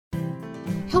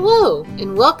Hello,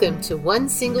 and welcome to One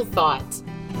Single Thought,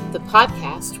 the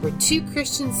podcast where two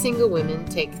Christian single women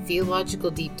take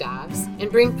theological deep dives and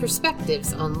bring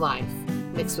perspectives on life,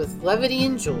 mixed with levity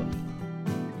and joy.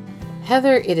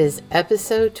 Heather, it is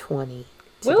episode 20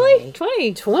 today. Really?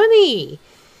 20? 20!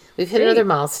 We've hit another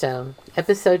milestone,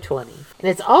 episode 20. And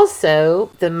it's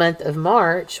also the month of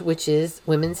March, which is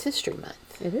Women's History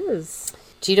Month. It is.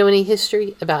 Do you know any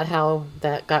history about how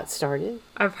that got started?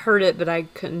 I've heard it, but I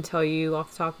couldn't tell you off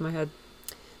the top of my head.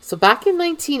 So back in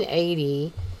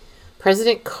 1980,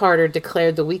 President Carter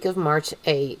declared the week of March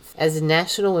 8th as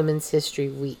National Women's History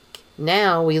Week.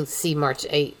 Now we see March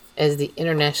 8th as the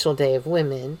International Day of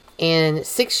Women. And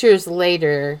 6 years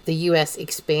later, the U.S.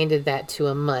 expanded that to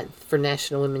a month for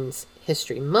National Women's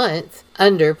History Month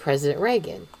under President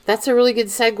Reagan. That's a really good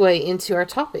segue into our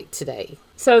topic today.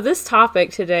 So this topic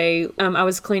today, I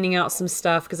was cleaning out some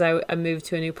stuff because I moved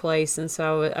to a new place. And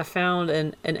so I found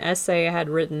an essay I had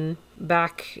written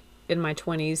back in my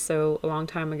 20s, so a long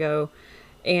time ago.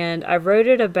 And I wrote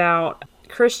it about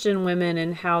Christian women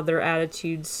and how their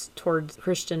attitudes towards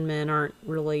Christian men aren't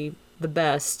really the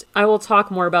best. I will talk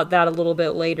more about that a little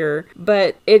bit later,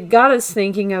 but it got us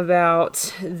thinking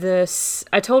about this.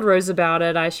 I told Rose about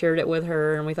it. I shared it with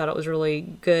her, and we thought it was really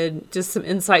good. Just some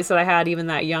insights that I had even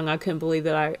that young. I couldn't believe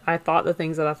that I thought the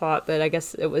things that I thought, but I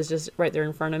guess it was just right there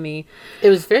in front of me.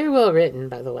 It was very well written,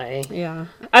 by the way. Yeah.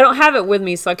 I don't have it with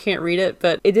me, so I can't read it,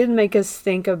 but it did make us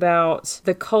think about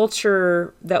the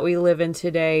culture that we live in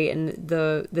today and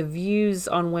the views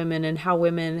on women and how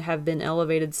women have been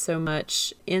elevated so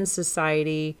much in society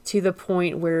to the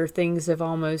point where things have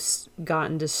almost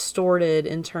gotten distorted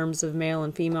in terms of male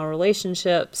and female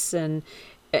relationships and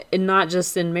not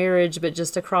just in marriage, but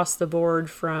just across the board,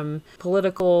 from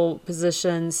political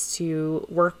positions to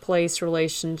workplace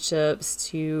relationships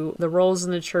to the roles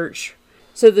in the church.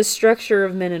 So the structure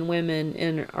of men and women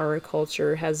in our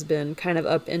culture has been kind of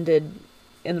upended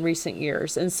in recent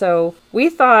years. And so we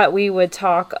thought we would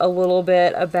talk a little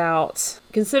bit about,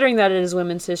 considering that it is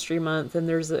Women's History Month and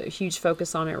there's a huge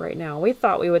focus on it right now, we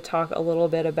thought we would talk a little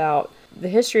bit about the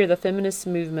history of the feminist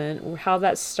movement, how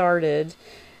that started,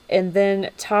 and then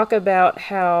talk about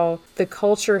how the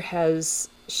culture has,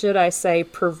 should I say,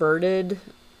 perverted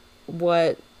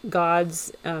what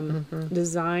God's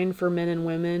design for men and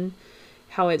women,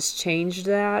 how it's changed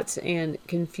that and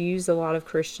confused a lot of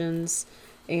Christians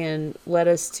and led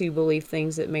us to believe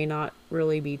things that may not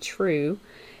really be true.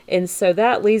 And so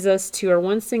that leads us to our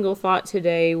one single thought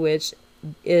today, which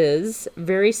is,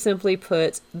 very simply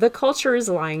put, the culture is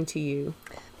lying to you.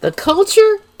 The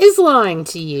culture is lying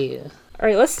to you. All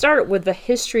right, let's start with the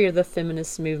history of the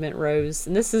feminist movement, Rose.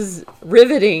 And this is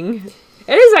riveting.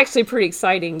 It is actually pretty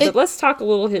exciting, but let's talk a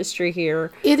little history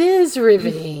here. It is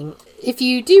riveting. If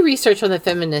you do research on the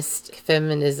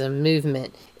feminism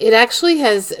movement, it actually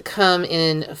has come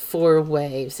in 4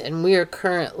 waves, and we are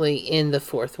currently in the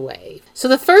 4th wave. So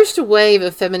the first wave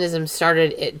of feminism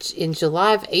started in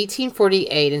July of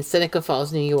 1848 in Seneca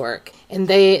Falls, New York. And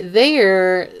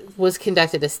there was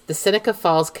conducted the Seneca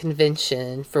Falls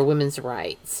Convention for Women's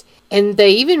Rights. And they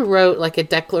even wrote like a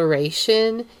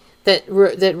declaration that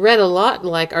read a lot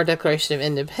like our Declaration of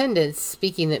Independence,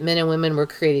 speaking that men and women were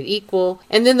created equal.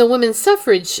 And then the women's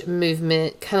suffrage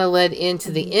movement kind of led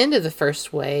into the end of the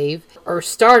first wave, or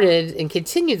started and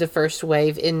continued the first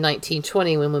wave in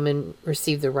 1920 when women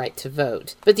received the right to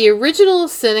vote. But the original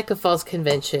Seneca Falls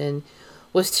Convention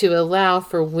was to allow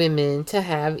for women to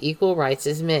have equal rights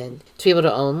as men, to be able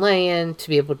to own land, to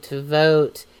be able to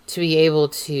vote, to be able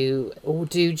to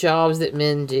do jobs that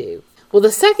men do. Well, the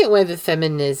second wave of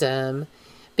feminism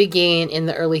began in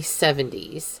the early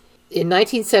 70s. In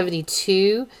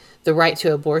 1972, the right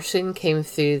to abortion came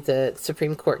through the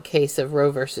Supreme Court case of Roe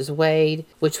versus Wade,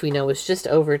 which we know was just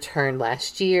overturned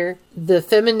last year. The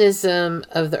feminism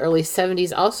of the early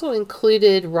 70s also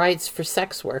included rights for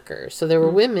sex workers. So there were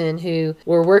women who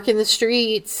were working the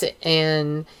streets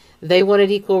and they wanted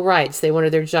equal rights. They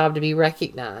wanted their job to be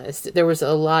recognized. There was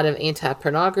a lot of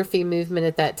anti-pornography movement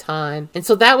at that time. And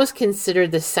so that was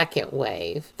considered the second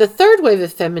wave. The third wave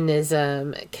of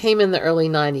feminism came in the early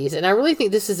 90s. And I really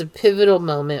think this is a pivotal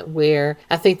moment where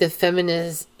I think the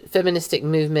feministic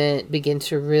movement began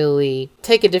to really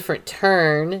take a different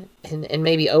turn and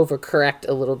maybe overcorrect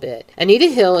a little bit. Anita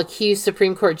Hill accused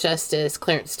Supreme Court Justice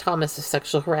Clarence Thomas of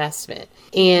sexual harassment.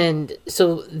 And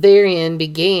so therein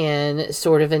began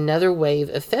sort of another wave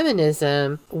of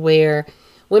feminism where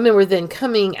women were then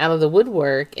coming out of the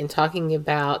woodwork and talking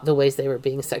about the ways they were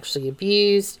being sexually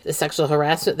abused, the sexual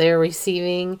harassment they were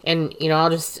receiving. And, you know, I'll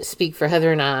just speak for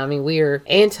Heather and I. I mean, we are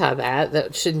anti that.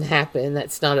 That shouldn't happen.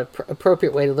 That's not an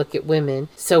appropriate way to look at women.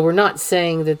 So we're not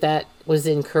saying that was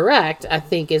incorrect. I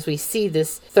think as we see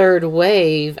this third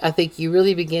wave, I think you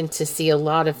really begin to see a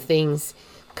lot of things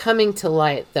coming to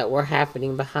light that were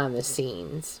happening behind the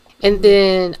scenes. And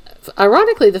then,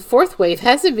 ironically, the fourth wave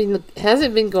hasn't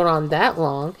been going on that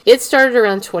long. It started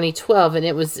around 2012, and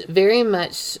it was very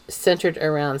much centered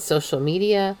around social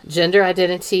media, gender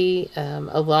identity.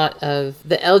 A lot of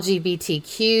the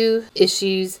LGBTQ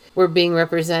issues were being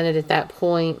represented at that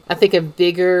point. I think a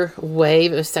bigger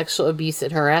wave of sexual abuse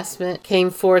and harassment came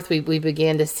forth. We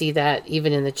began to see that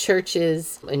even in the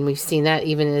churches, and we've seen that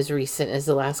even as recent as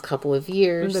the last couple of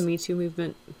years. The Me Too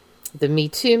movement. The Me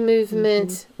Too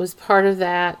movement was part of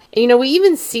that. And, we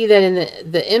even see that in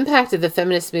the impact of the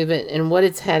feminist movement and what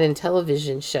it's had in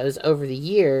television shows over the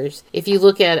years. If you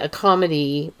look at a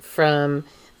comedy from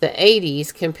the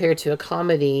 80s compared to a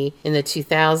comedy in the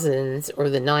 2000s or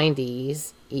the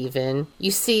 90s, even,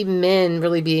 you see men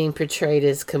really being portrayed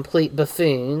as complete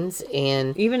buffoons,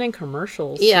 and even in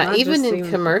commercials. Yeah, even in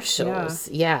commercials.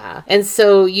 Yeah. And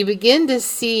so you begin to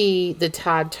see the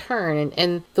tide turn,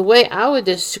 and the way I would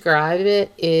describe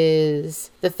it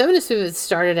is the feminist movement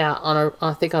started out on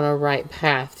a right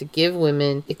path to give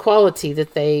women equality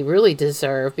that they really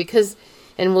deserve, because,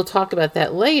 and we'll talk about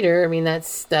that later. I mean,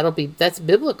 that's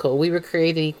biblical. We were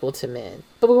created equal to men,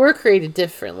 but we were created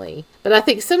differently. But I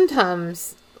think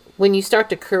sometimes when you start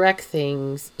to correct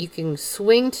things, you can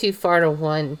swing too far to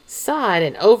one side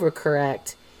and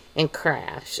overcorrect and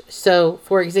crash. So,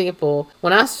 for example,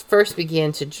 when I first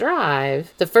began to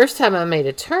drive, the first time I made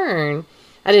a turn,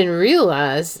 I didn't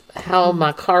realize how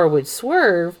my car would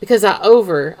swerve because I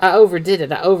overdid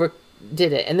it.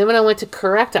 And then when I went to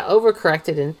correct, I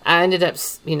overcorrected, and I ended up,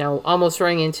 almost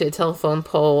running into a telephone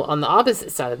pole on the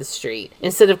opposite side of the street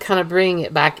instead of kind of bringing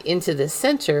it back into the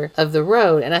center of the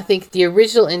road. And I think the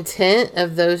original intent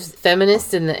of those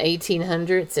feminists in the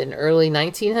 1800s and early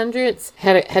 1900s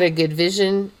had a good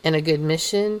vision and a good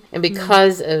mission. And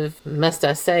because of, must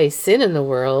I say, sin in the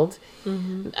world,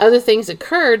 other things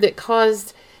occurred that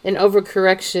caused an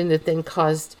overcorrection that then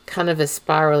caused kind of a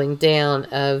spiraling down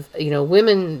of,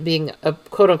 women being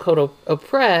quote unquote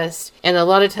oppressed, and a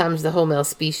lot of times the whole male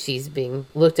species being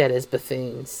looked at as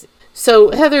buffoons. So,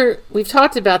 Heather, we've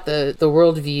talked about the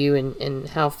worldview and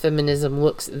how feminism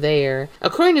looks there.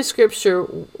 According to Scripture,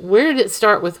 where did it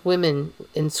start with women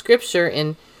in Scripture,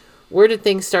 and where did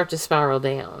things start to spiral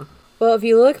down? Well, if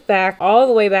you look back, all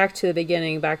the way back to the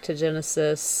beginning, back to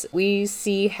Genesis, we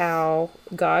see how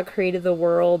God created the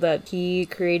world, that He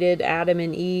created Adam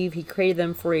and Eve. He created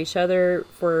them for each other,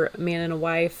 for a man and a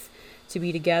wife to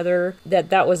be together,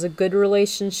 that was a good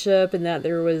relationship and that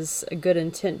there was a good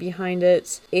intent behind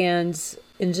it. And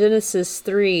in Genesis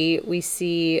 3, we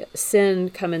see sin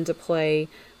come into play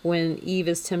when Eve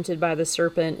is tempted by the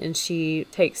serpent and she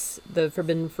takes the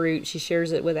forbidden fruit, she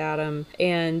shares it with Adam.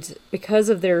 And because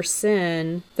of their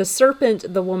sin, the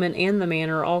serpent, the woman, and the man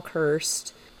are all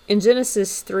cursed. In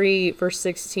Genesis 3, verse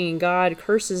 16, God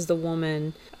curses the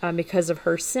woman because of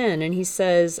her sin. And He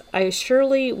says, I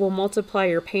surely will multiply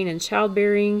your pain in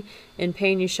childbearing. In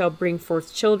pain you shall bring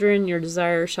forth children. Your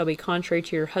desire shall be contrary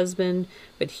to your husband,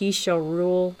 but he shall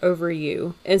rule over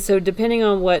you. And so depending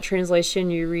on what translation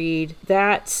you read,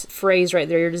 that phrase right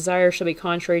there, your desire shall be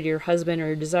contrary to your husband, or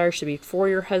your desire should be for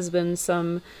your husband.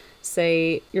 Some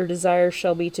say your desire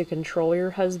shall be to control your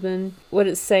husband. What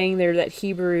it's saying there, that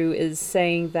Hebrew is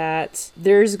saying that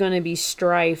there's going to be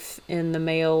strife in the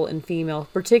male and female,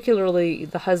 particularly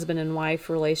the husband and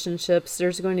wife relationships.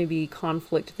 There's going to be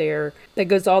conflict there that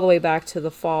goes all the way back to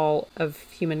the fall of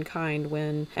humankind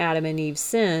when Adam and Eve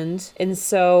sinned. And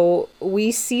so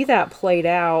we see that played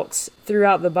out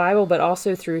throughout the Bible, but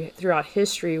also throughout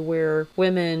history, where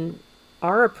women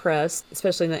are oppressed,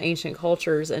 especially in the ancient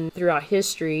cultures, and throughout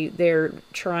history they're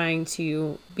trying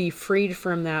to be freed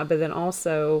from that, but then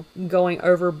also going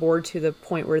overboard to the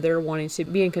point where they're wanting to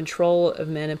be in control of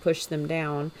men and push them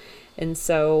down. And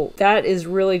so that is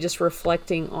really just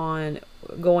reflecting on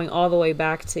going all the way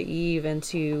back to Eve and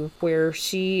to where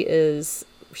she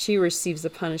receives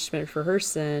the punishment for her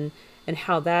sin, and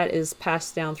how that is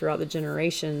passed down throughout the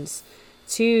generations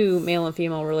to male and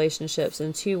female relationships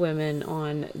and to women,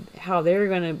 on how they're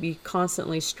going to be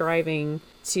constantly striving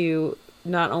to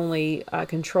not only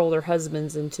control their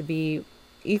husbands and to be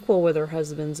equal with their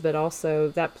husbands, but also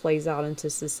that plays out into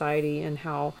society and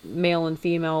how male and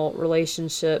female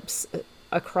relationships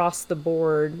across the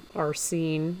board are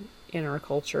seen in our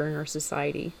culture and our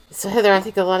society. So, Heather, I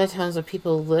think a lot of times when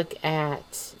people look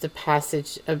at the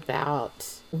passage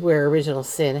about where original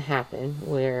sin happened,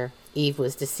 where Eve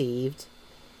was deceived,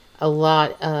 a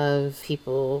lot of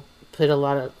people put a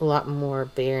lot more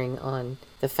bearing on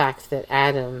the fact that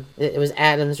it was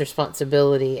Adam's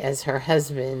responsibility as her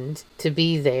husband to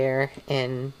be there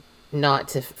and not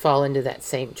to fall into that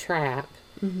same trap.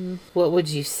 Mm-hmm. What would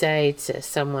you say to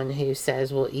someone who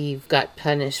says, well, Eve got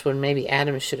punished when maybe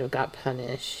Adam should have got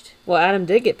punished? Well, Adam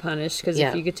did get punished because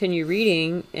if you continue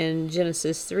reading in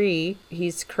Genesis 3,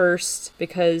 he's cursed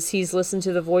because he's listened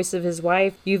to the voice of his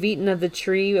wife. You've eaten of the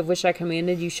tree of which I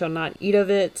commanded, you shall not eat of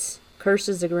it. Cursed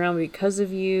is the ground because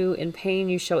of you. In pain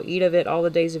you shall eat of it all the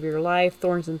days of your life.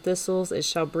 Thorns and thistles it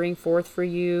shall bring forth for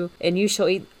you. And you shall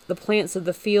eat the plants of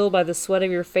the field. By the sweat of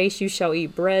your face you shall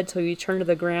eat bread till you turn to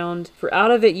the ground. For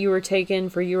out of it you were taken,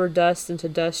 for you are dust, and to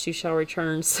dust you shall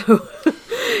return. So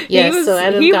yes, so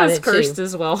Adam he got was it cursed too.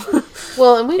 As well.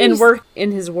 Well, and work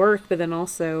in his work, but then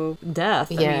also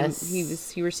death. Yes. I mean,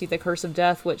 he received the curse of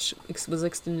death, which was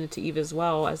extended to Eve as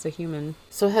well as a human.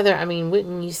 So Heather, I mean,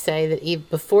 wouldn't you say that Eve,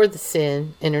 before the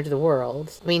sin entered the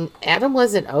world, I mean, Adam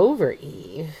wasn't over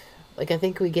Eve? Like, I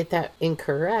think we get that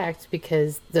incorrect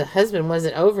because the husband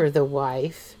wasn't over the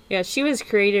wife. Yeah, she was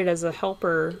created as a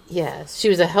helper. Yes, she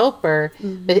was a helper,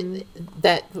 but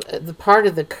the part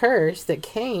of the curse that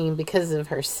came because of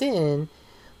her sin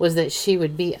was that she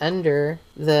would be under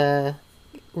the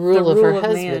rule of her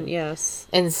husband. Man, yes.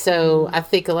 And so I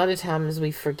think a lot of times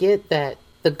we forget that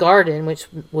the garden, which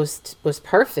was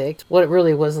perfect, what it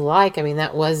really was like. I mean,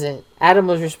 that wasn't... Adam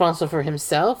was responsible for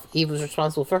himself. Eve was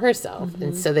responsible for herself. Mm-hmm.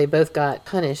 And so they both got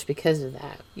punished because of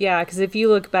that. Yeah, because if you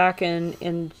look back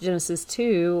in Genesis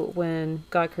 2, when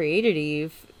God created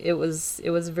Eve, it was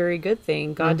a very good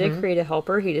thing. God did create a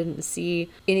helper. He didn't see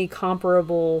any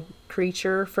comparable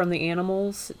creature from the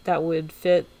animals that would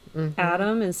fit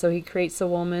Adam, and so he creates a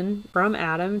woman from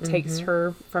Adam, takes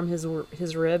her from his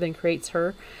rib and creates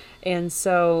her. And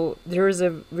so there is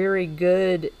a very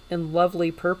good and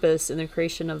lovely purpose in the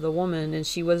creation of the woman, and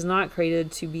she was not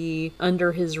created to be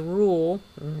under his rule.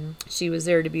 She was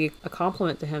there to be a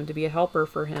complement to him, to be a helper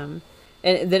for him.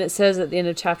 And then it says at the end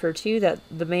of chapter 2 that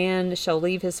the man shall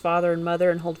leave his father and mother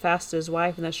and hold fast to his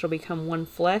wife, and they shall become one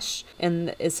flesh.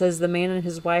 And it says the man and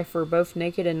his wife were both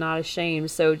naked and not ashamed.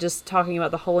 So just talking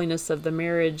about the holiness of the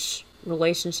marriage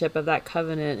relationship of that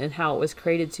covenant and how it was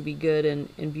created to be good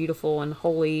and beautiful and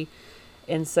holy.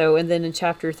 And then in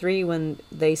chapter 3, when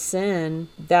they sin,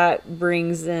 that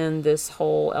brings in this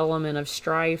whole element of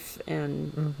strife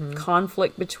and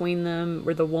conflict between them,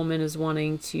 where the woman is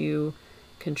wanting to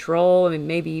control and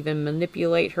maybe even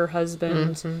manipulate her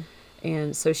husband,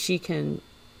 and so she can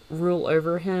rule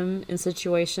over him in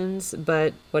situations.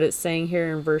 But what it's saying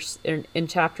here in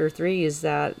chapter 3 is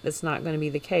that it's not going to be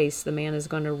the case. The man is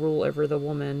going to rule over the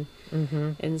woman.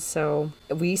 And so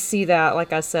we see that,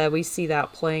 like I said, we see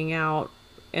that playing out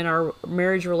in our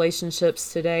marriage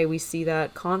relationships today. We see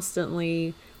that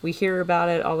constantly. We hear about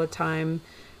it all the time,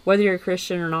 whether you're a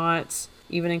Christian or not.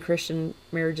 Even in Christian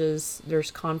marriages,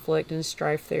 there's conflict and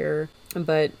strife there.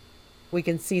 But we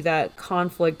can see that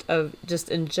conflict of just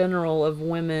in general of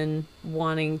women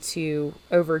wanting to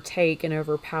overtake and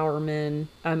overpower men.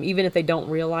 Even if they don't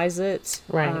realize it,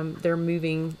 they're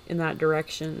moving in that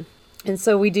direction. And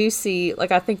so we do see,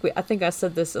 like I think I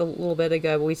said this a little bit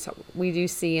ago, but we do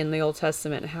see in the Old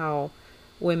Testament how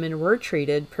women were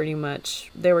treated pretty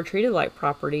much. They were treated like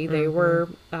property. They were.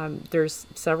 There's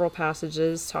several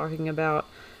passages talking about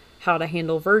how to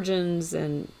handle virgins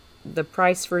and the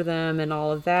price for them and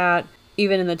all of that.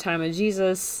 Even in the time of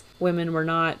Jesus, women were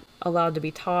not allowed to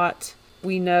be taught.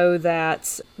 We know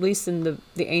that, at least in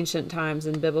the ancient times,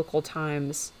 in biblical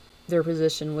times, their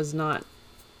position was not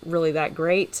really that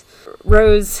great.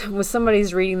 Rose, when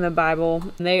somebody's reading the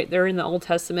Bible, and they're in the Old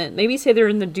Testament, maybe say they're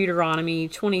in the Deuteronomy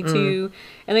 22,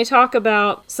 and they talk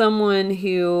about someone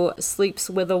who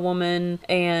sleeps with a woman,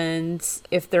 and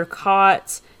if they're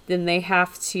caught, then they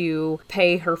have to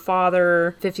pay her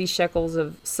father 50 shekels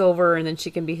of silver, and then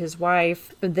she can be his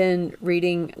wife. But then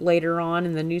reading later on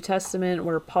in the New Testament,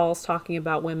 where Paul's talking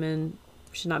about women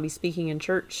should not be speaking in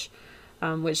church,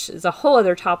 which is a whole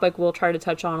other topic we'll try to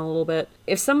touch on a little bit.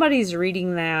 If somebody's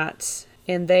reading that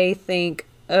and they think,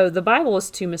 oh, the Bible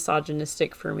is too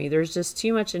misogynistic for me, there's just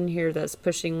too much in here that's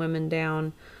pushing women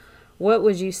down, what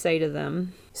would you say to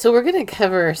them? So we're going to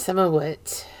cover some of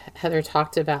what Heather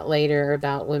talked about later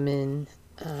about women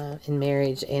in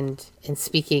marriage and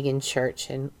speaking in church,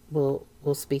 and we'll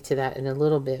speak to that in a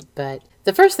little bit. But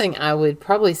the first thing I would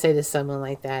probably say to someone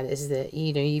like that is that,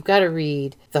 you've got to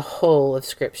read the whole of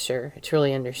Scripture to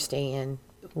really understand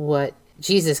what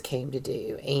Jesus came to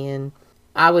do. And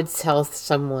I would tell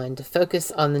someone to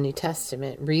focus on the New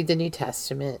Testament, read the New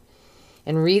Testament,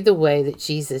 and read the way that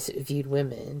Jesus viewed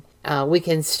women. We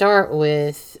can start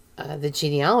with the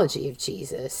genealogy of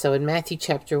Jesus. So in Matthew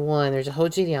chapter 1, there's a whole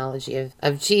genealogy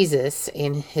of Jesus,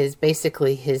 and his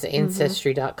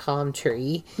ancestry.com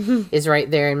tree is right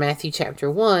there in Matthew chapter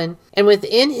 1. And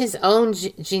within his own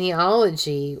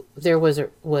genealogy, there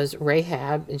was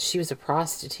Rahab, and she was a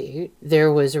prostitute.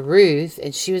 There was Ruth,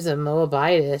 and she was a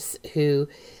Moabitess who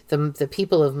the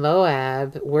people of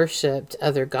Moab worshipped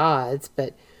other gods,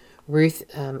 but Ruth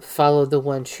followed the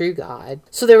one true God.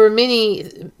 So there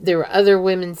were other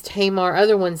women, Tamar,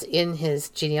 other ones in his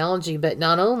genealogy, but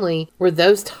not only were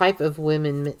those types of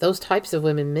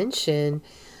women mentioned,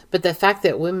 but the fact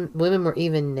that women were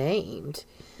even named.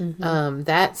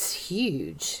 That's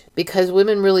huge, because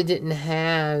women really didn't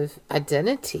have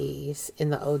identities in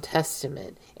the Old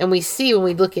Testament. And we see when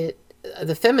we look at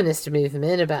the feminist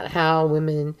movement about how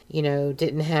women,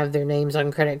 didn't have their names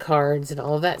on credit cards and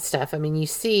all of that stuff. I mean, you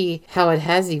see how it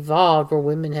has evolved, where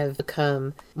women have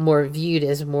become more viewed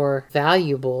as more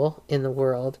valuable in the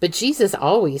world. But Jesus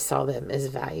always saw them as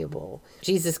valuable.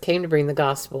 Jesus came to bring the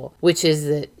gospel, which is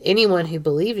that anyone who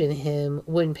believed in him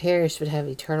wouldn't perish but have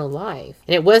eternal life.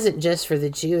 And it wasn't just for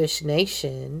the Jewish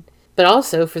nation, but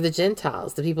also for the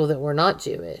Gentiles, the people that were not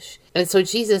Jewish. And so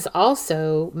Jesus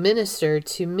also ministered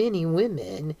to many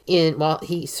women while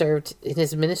he served in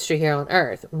his ministry here on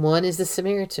earth. One is the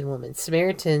Samaritan woman.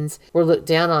 Samaritans were looked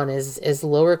down on as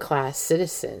lower class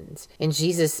citizens. And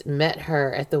Jesus met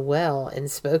her at the well and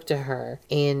spoke to her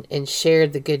and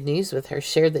shared the good news with her,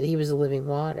 shared that he was the living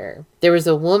water. There was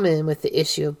a woman with the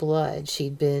issue of blood.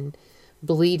 She'd been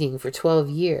bleeding for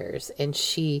 12 years, and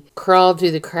she crawled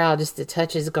through the crowd just to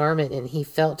touch his garment, and he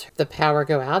felt the power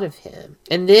go out of him.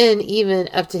 And then even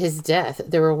up to his death,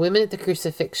 there were women at the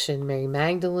crucifixion, Mary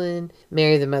Magdalene,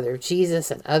 Mary the mother of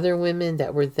Jesus, and other women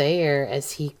that were there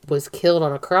as he was killed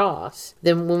on a cross.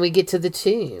 Then when we get to the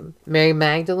tomb, Mary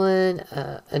Magdalene,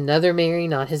 another Mary,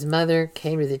 not his mother,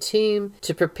 came to the tomb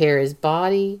to prepare his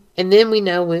body. And then we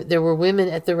know there were women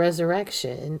at the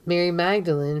resurrection. Mary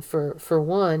Magdalene, for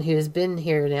one, who has been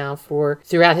here now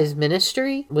throughout his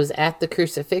ministry, was at the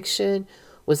crucifixion,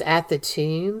 was at the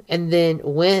tomb, and then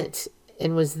went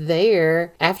and was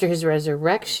there after his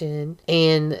resurrection.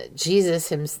 And Jesus,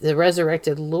 the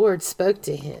resurrected Lord, spoke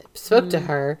to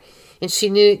her. And she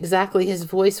knew exactly his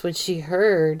voice when she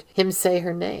heard him say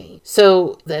her name.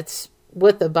 So that's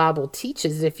what the Bible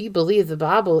teaches. If you believe the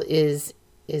Bible is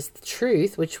the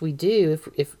truth, which we do,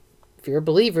 if you're a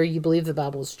believer, you believe the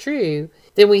Bible is true,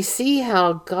 then we see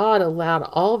how God allowed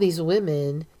all these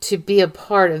women to be a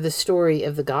part of the story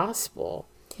of the gospel.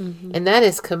 And that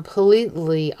is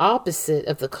completely opposite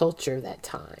of the culture of that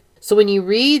time. So when you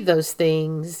read those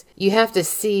things, you have to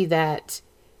see that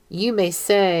you may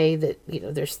say that,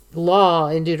 there's law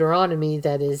in Deuteronomy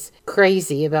that is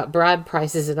crazy about bride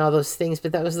prices and all those things,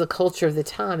 but that was the culture of the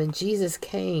time, and Jesus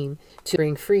came to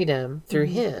bring freedom through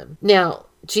him. Now,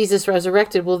 Jesus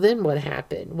resurrected, well, then what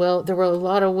happened? Well, there were a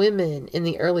lot of women in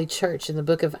the early church in the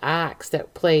book of Acts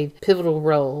that played pivotal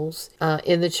roles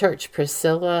in the church.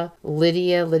 Priscilla,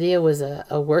 Lydia. Lydia was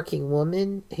a working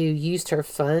woman who used her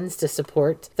funds to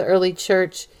support the early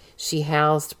church. She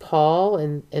housed Paul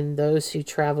and those who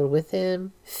traveled with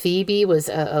him. Phoebe was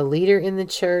a leader in the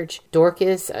church.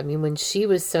 Dorcas, when she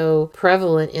was so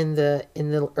prevalent in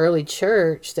the early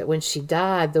church that when she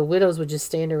died, the widows would just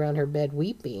stand around her bed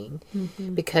weeping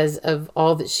because of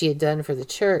all that she had done for the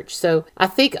church. So I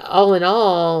think all in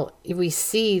all, we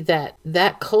see that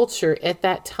culture at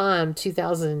that time,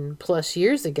 2,000 plus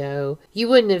years ago, you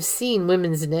wouldn't have seen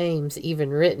women's names even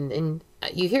written. And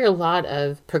you hear a lot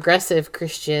of progressive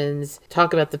Christians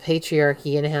talk about the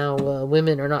patriarchy and how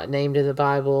women are not named in the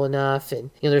Bible enough,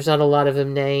 and there's not a lot of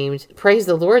them named. Praise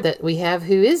the Lord that we have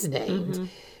who is named,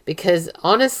 because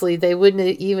honestly, they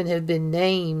wouldn't even have been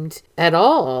named at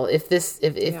all if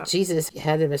Jesus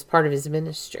had them as part of his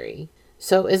ministry.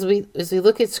 So as we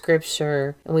look at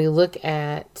Scripture and we look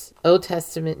at Old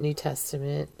Testament, New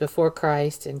Testament, before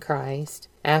Christ and Christ,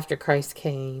 after Christ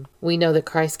came, we know that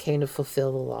Christ came to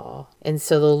fulfill the law. And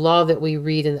so the law that we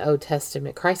read in the Old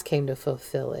Testament, Christ came to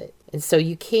fulfill it. And so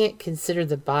you can't consider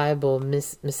the Bible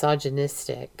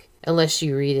misogynistic unless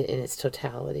you read it in its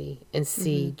totality and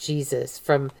see Jesus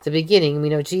from the beginning. We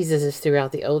know Jesus is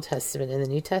throughout the Old Testament and the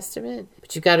New Testament,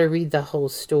 but you've got to read the whole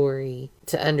story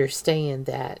to understand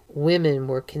that women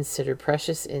were considered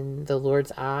precious in the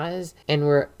Lord's eyes and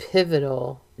were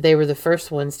pivotal. They were the first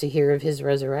ones to hear of his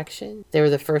resurrection. They were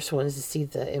the first ones to see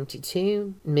the empty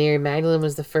tomb. Mary Magdalene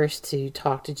was the first to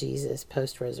talk to Jesus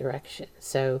post-resurrection.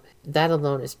 So that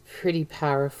alone is pretty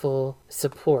powerful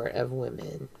support of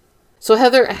women. So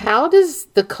Heather, how does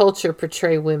the culture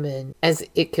portray women as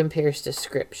it compares to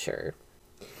Scripture?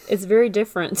 It's very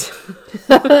different.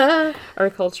 Our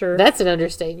culture. That's an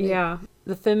understatement. Yeah.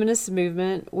 The feminist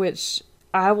movement, which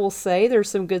I will say there's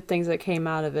some good things that came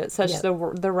out of it, such as the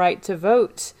right to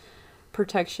vote,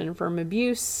 protection from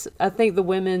abuse. I think the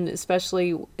women, especially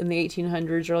in the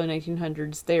 1800s, early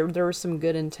 1900s, there was some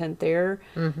good intent there,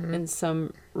 and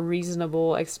some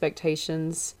reasonable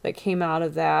expectations that came out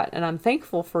of that. And I'm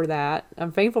thankful for that.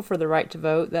 I'm thankful for the right to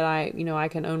vote, that I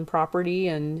can own property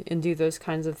and do those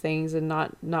kinds of things and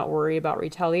not worry about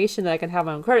retaliation, that I can have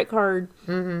my own credit card.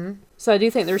 So I do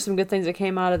think there's some good things that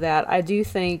came out of that. I do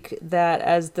think that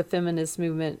as the feminist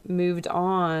movement moved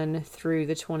on through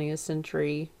the 20th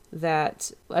century,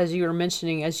 that, as you were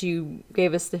mentioning, as you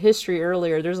gave us the history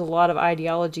earlier, there's a lot of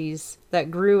ideologies that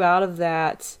grew out of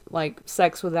that, like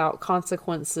sex without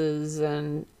consequences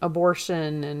and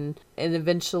abortion and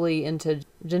eventually into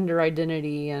gender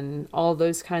identity and all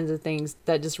those kinds of things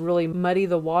that just really muddy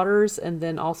the waters, and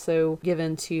then also give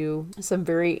into some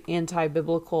very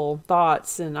anti-biblical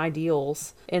thoughts and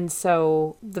ideals. And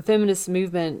so the feminist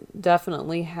movement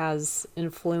definitely has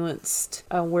influenced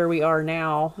where we are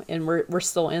now, and we're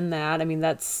still in that. I mean,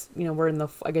 that's, we're in the,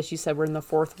 I guess you said we're in the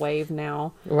fourth wave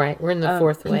now. Right, we're in the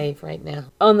fourth wave right now.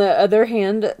 On the other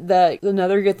hand, that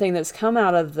another good thing that's come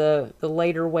out of the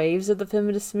later waves of the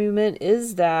feminist movement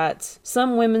is that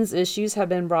some women's issues have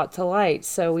been brought to light.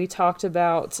 So we talked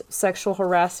about sexual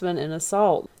harassment and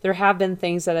assault. There have been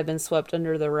things that have been swept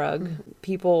under the rug.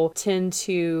 People tend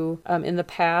to, in the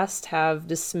past, have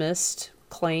dismissed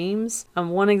claims.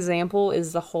 One example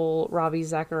is the whole Ravi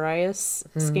Zacharias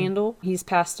scandal. He's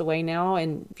passed away now,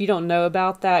 and if you don't know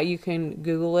about that, you can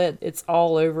Google it. It's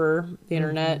all over the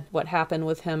internet, what happened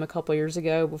with him a couple years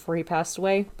ago before he passed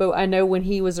away. But I know when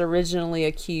he was originally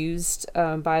accused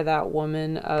by that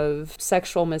woman of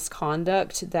sexual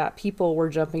misconduct, that people were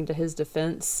jumping to his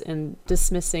defense and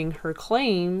dismissing her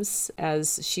claims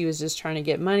as she was just trying to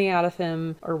get money out of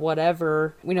him or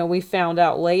whatever. We found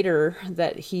out later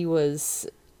that he was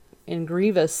in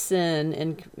grievous sin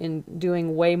and in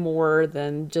doing way more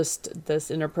than just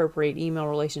this inappropriate email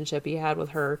relationship he had with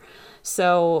her.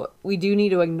 So we do need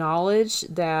to acknowledge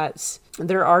that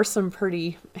there are some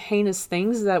pretty heinous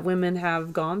things that women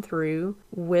have gone through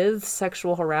with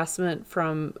sexual harassment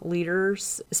from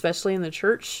leaders, especially in the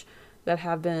church, that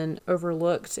have been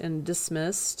overlooked and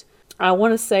dismissed. I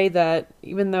want to say that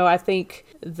even though I think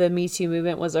the Me Too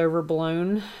movement was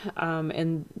overblown,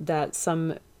 and that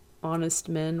some honest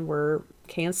men were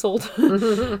canceled,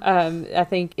 I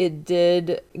think it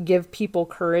did give people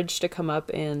courage to come up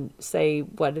and say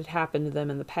what had happened to them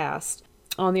in the past.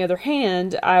 On the other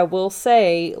hand, I will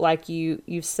say, like you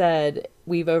said,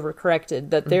 we've overcorrected,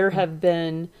 that there have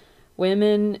been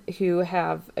women who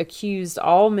have accused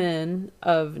all men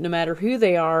of, no matter who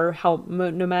they are,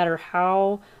 no matter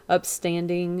how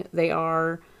upstanding they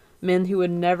are, men who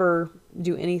would never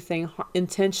do anything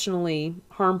intentionally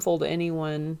harmful to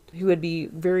anyone, who would be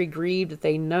very grieved if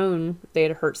they known they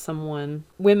had hurt someone.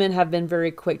 Women have been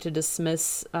very quick to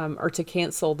dismiss or to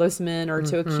cancel those men, or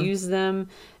to accuse them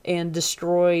and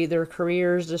destroy their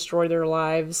careers, destroy their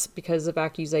lives because of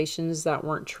accusations that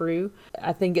weren't true.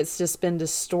 I think it's just been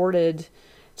distorted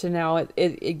to now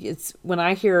it's when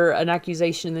I hear an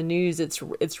accusation in the news,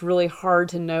 it's really hard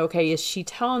to know, okay, is she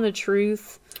telling the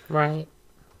truth? Right.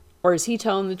 Or is he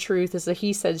telling the truth? Is it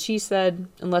he said, she said,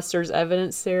 unless there's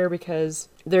evidence there? Because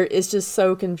it's just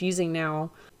so confusing now.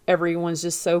 Everyone's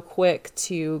just so quick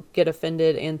to get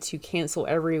offended and to cancel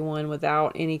everyone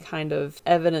without any kind of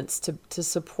evidence to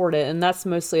support it. And that's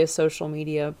mostly a social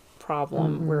media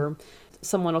problem, where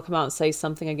someone will come out and say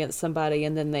something against somebody,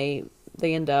 and then they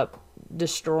end up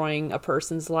destroying a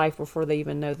person's life before they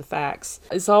even know the facts.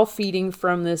 It's all feeding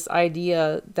from this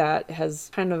idea that has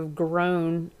kind of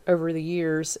grown over the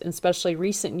years, especially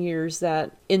recent years,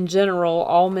 that in general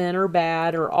all men are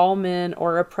bad, or all men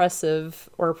are oppressive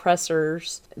or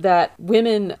oppressors, that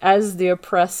women as the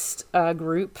oppressed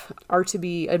group are to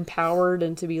be empowered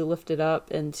and to be lifted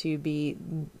up and to be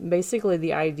basically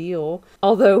the ideal.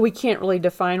 Although we can't really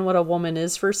define what a woman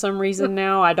is for some reason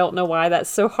now. I don't know why that's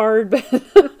so hard, but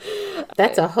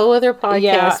that's a whole other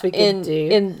podcast we could do.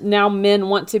 And now men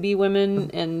want to be women,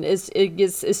 and it's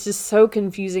just so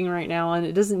confusing right now, and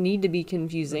it doesn't need to be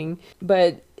confusing.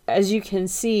 But as you can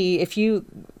see, if you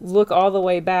look all the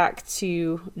way back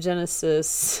to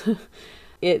Genesis,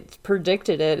 it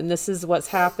predicted it, and this is what's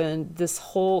happened.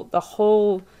 The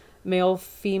whole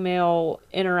male-female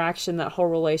interaction, that whole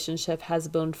relationship has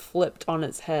been flipped on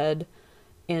its head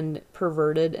and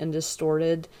perverted and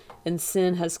distorted. And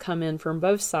sin has come in from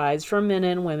both sides, from men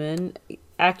and women.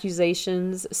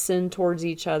 Accusations, sin towards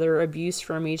each other, abuse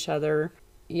from each other.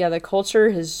 Yeah, the culture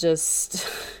has just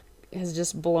has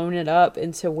just blown it up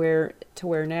into where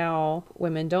now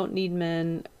women don't need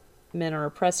men, men are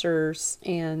oppressors,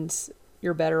 and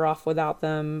you're better off without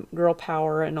them, girl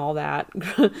power and all that.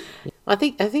 I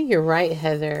think you're right,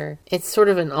 Heather. It's sort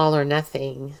of an all or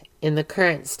nothing. In the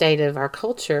current state of our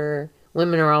culture,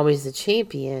 women are always the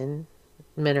champion,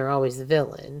 men are always the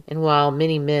villain. And while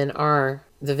many men are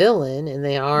the villain and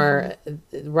they are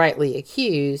rightly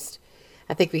accused,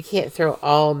 I think we can't throw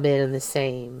all men in that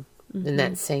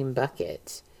same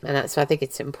bucket. And so I think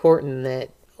it's important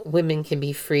that women can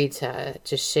be free to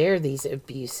share these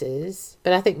abuses,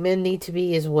 but I think men need to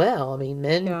be as well. I mean,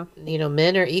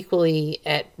 men are equally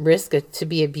at risk to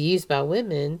be abused by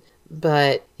women,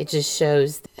 but it just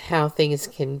shows how things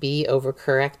can be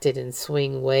overcorrected and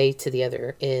swing way to the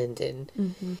other end.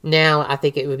 And now I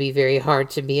think it would be very hard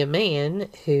to be a man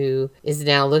who is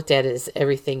now looked at as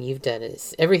everything you've done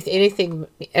is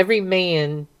every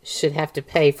man should have to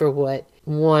pay for what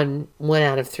one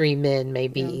out of 3 men may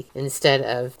be, instead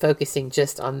of focusing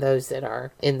just on those that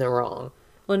are in the wrong.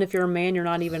 Well, and if you're a man, you're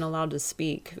not even allowed to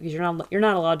speak, because you're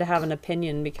not allowed to have an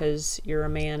opinion because you're a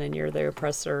man and you're the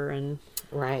oppressor. And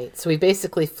right, so we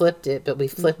basically flipped it, but we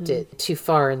flipped it too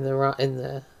far in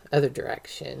the other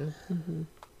direction.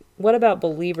 What about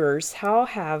believers? How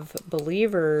have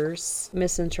believers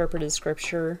misinterpreted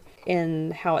Scripture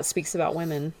in how it speaks about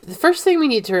women? The first thing we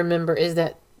need to remember is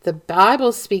that the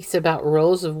Bible speaks about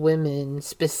roles of women,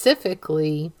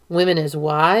 specifically women as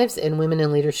wives and women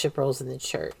in leadership roles in the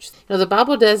church. Now, the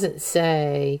Bible doesn't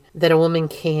say that a woman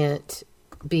can't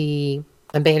be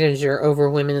a manager over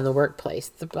women in the workplace.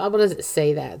 The Bible doesn't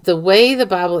say that. The way the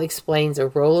Bible explains a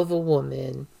role of a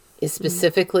woman is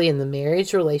specifically in the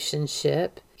marriage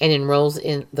relationship and in roles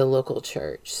in the local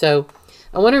church. So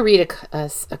I want to read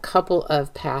a couple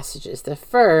of passages. The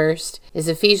first is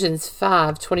Ephesians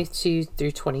 5:22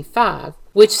 through 25,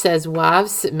 which says,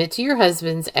 "Wives, submit to your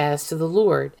husbands as to the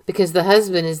Lord, because the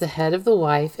husband is the head of the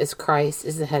wife, as Christ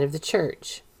is the head of the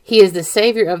church. He is the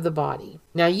Savior of the body."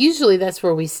 Now, usually that's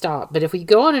where we stop. But if we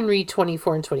go on and read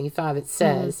 24 and 25, it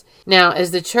says, "Now,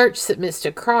 as the church submits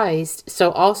to Christ,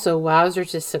 so also wives are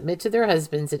to submit to their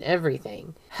husbands in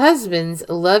everything. Husbands,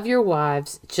 love your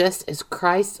wives just as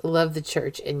Christ loved the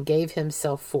church and gave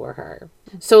himself for her."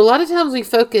 So a lot of times we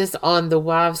focus on the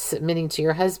wives submitting to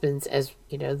your husbands as,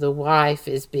 the wife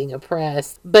is being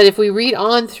oppressed. But if we read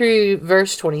on through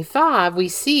verse 25, we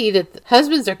see that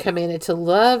husbands are commanded to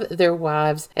love their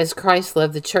wives as Christ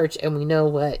loved the church. And we know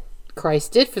what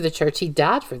Christ did for the church. He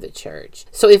died for the church.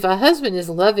 So if a husband is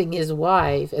loving his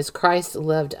wife as Christ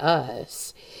loved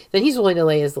us, then he's willing to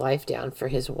lay his life down for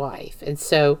his wife. And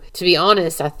so, to be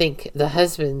honest, I think the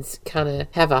husbands kind of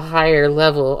have a higher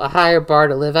level, a higher bar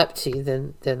to live up to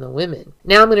than the women.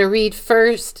 Now I'm going to read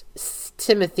 1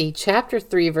 Timothy chapter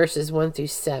 3, verses 1 through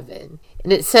 7.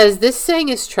 And it says, "This saying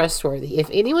is trustworthy. If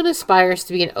anyone aspires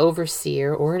to be an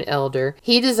overseer or an elder,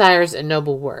 he desires a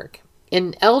noble work.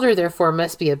 An elder, therefore,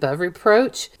 must be above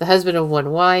reproach, the husband of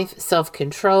one wife,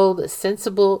 self-controlled,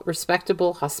 sensible,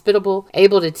 respectable, hospitable,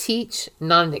 able to teach,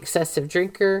 not an excessive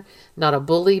drinker, not a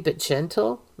bully, but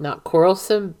gentle, not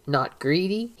quarrelsome, not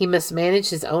greedy. He must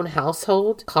manage his own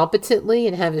household competently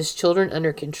and have his children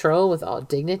under control with all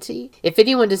dignity. If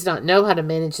anyone does not know how to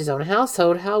manage his own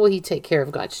household, how will he take care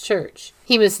of God's church?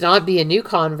 He must not be a new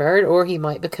convert, or he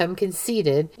might become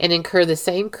conceited and incur the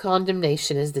same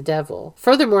condemnation as the devil.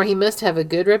 Furthermore, he must have a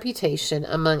good reputation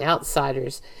among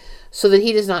outsiders, so that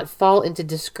he does not fall into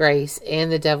disgrace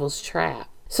and the devil's trap."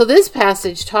 So this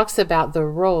passage talks about the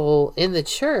role in the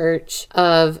church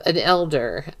of an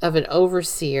elder, of an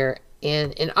overseer.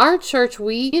 And in our church,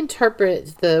 we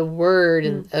interpret the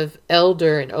word of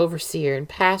elder and overseer and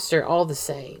pastor all the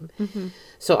same.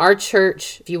 So our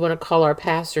church, if you want to call our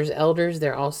pastors elders,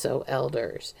 they're also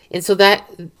elders. And so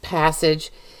that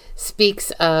passage speaks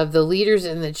of the leaders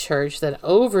in the church that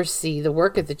oversee the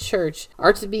work of the church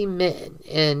are to be men.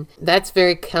 And that's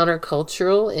very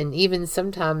countercultural and even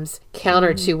sometimes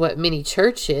counter to what many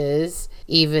churches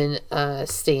even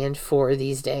stand for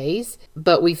these days.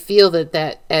 But we feel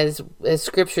that as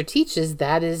Scripture teaches,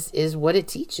 that is what it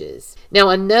teaches. Now,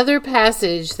 another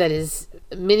passage that is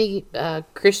many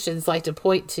Christians like to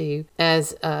point to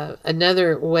as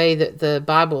another way that the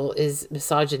Bible is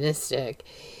misogynistic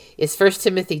is 1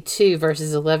 Timothy 2,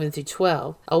 verses 11 through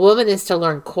 12. "A woman is to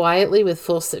learn quietly with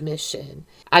full submission.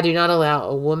 I do not allow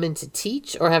a woman to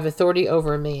teach or have authority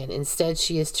over a man. Instead,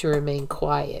 she is to remain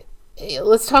quiet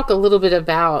let's talk a little bit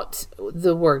about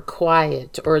the word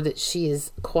quiet, or that she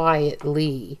is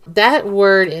quietly. That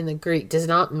word in the Greek does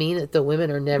not mean that the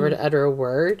women are never to utter a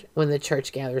word when the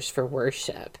church gathers for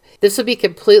worship. This would be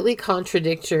completely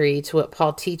contradictory to what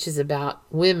Paul teaches about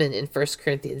women in 1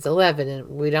 Corinthians 11, and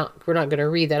we're not going to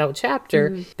read that whole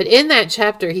chapter, but in that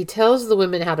chapter he tells the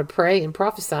women how to pray and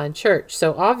prophesy in church.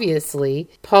 So obviously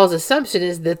Paul's assumption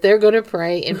is that they're going to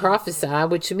pray and prophesy,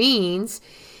 which means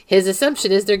his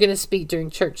assumption is they're going to speak during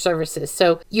church services.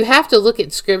 So you have to look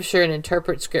at Scripture and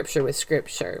interpret Scripture with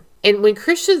Scripture. And when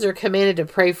Christians are commanded to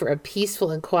pray for a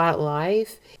peaceful and quiet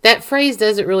life, that phrase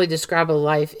doesn't really describe a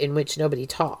life in which nobody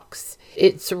talks.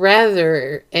 It's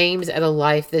rather aims at a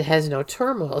life that has no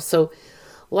turmoil. So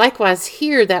likewise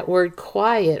here, that word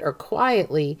quiet or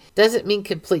quietly doesn't mean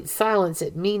complete silence.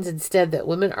 It means instead that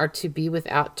women are to be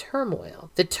without turmoil.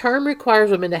 The term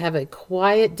requires women to have a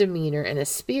quiet demeanor and a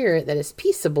spirit that is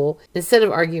peaceable instead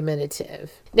of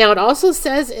argumentative. Now, it also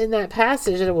says in that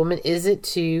passage that a woman isn't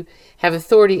to have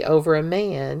authority over a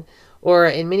man, or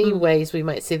in many ways we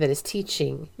might say that is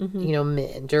teaching,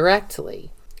 men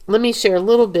directly. Let me share a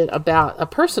little bit about a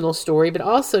personal story, but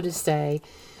also to say,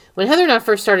 when Heather and I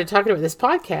first started talking about this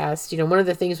podcast, one of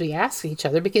the things we asked each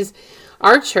other, because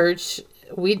our church,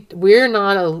 we're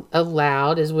not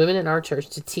allowed as women in our church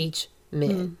to teach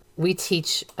men. We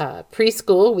teach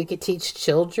preschool, we could teach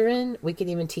children, we could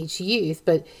even teach youth,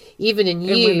 but even in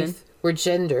youth, we're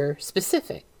gender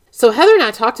specific. So Heather and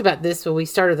I talked about this when we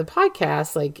started the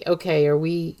podcast, like, okay, are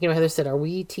we, Heather said, are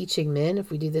we teaching men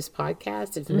if we do this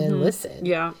podcast, if men listen?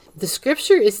 Yeah. The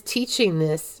Scripture is teaching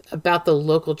this about the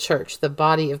local church, the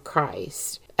body of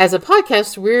Christ. As a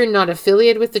podcast, we're not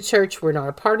affiliated with the church. We're not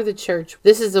a part of the church.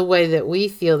 This is a way that we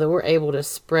feel that we're able to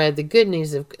spread the good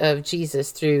news of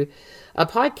Jesus through a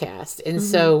podcast. And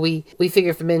so we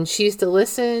figure if men choose to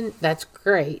listen, that's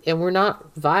great. And we're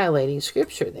not violating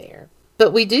Scripture there.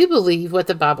 But we do believe what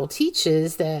the Bible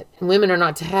teaches, that women are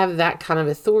not to have that kind of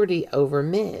authority over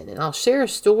men. And I'll share a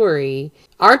story.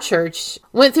 Our church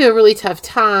went through a really tough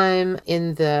time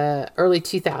in the early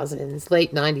 2000s,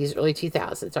 late 90s, early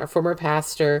 2000s. Our former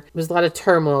pastor, there was a lot of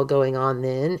turmoil going on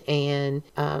then. And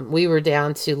we were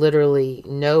down to literally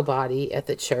nobody at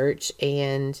the church.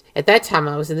 And at that time,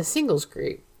 I was in the singles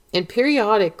group. And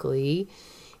periodically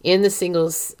in the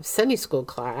singles Sunday school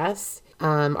class,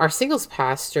 our singles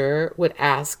pastor would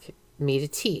ask me to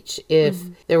teach. If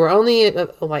there were only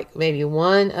maybe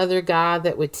one other guy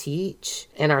that would teach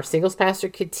and our singles pastor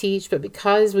could teach, but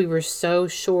because we were so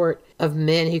short of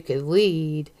men who could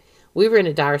lead, we were in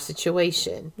a dire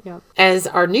situation. Yeah. As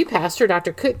our new pastor,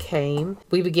 Dr. Cook, came,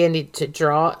 we began to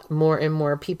draw more and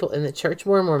more people in the church,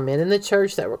 more and more men in the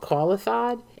church that were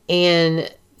qualified.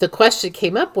 And the question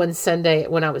came up one Sunday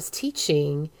when I was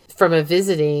teaching from a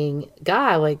visiting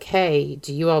guy, like, hey,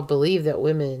 do you all believe that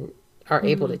women are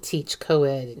able to teach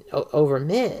co-ed over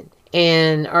men?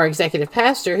 And our executive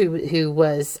pastor, who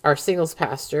was our singles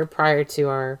pastor prior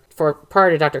to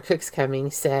Dr. Cook's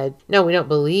coming, said, no, we don't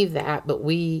believe that, but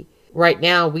right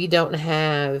now we don't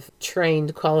have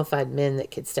trained, qualified men that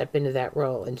could step into that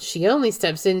role. And she only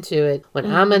steps into it when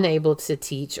I'm unable to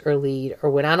teach or lead, or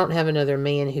when I don't have another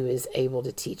man who is able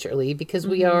to teach or lead, because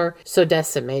we are so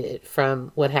decimated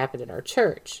from what happened in our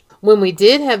church. When we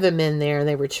did have the men there and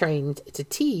they were trained to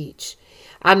teach,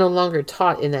 I no longer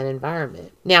taught in that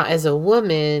environment. Now, as a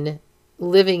woman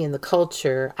living in the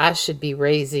culture, I should be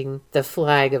raising the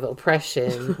flag of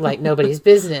oppression like nobody's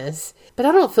business. But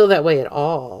I don't feel that way at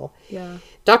all. Yeah.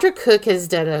 Dr. Cook has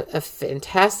done a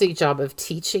fantastic job of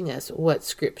teaching us what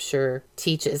Scripture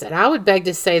teaches. And I would beg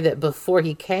to say that before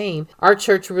he came, our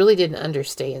church really didn't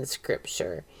understand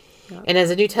Scripture. Yeah. And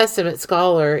as a New Testament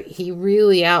scholar, he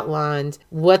really outlined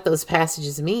what those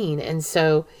passages mean. And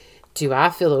so, do I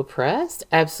feel oppressed?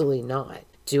 Absolutely not.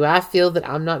 Do I feel that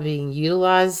I'm not being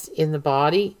utilized in the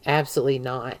body? Absolutely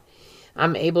not.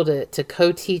 I'm able to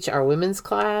co-teach our women's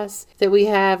class that we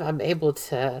have. I'm able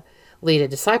to lead a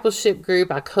discipleship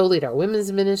group. I co-lead our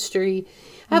women's ministry.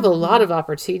 I have a lot of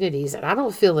opportunities, and I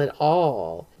don't feel at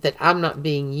all that I'm not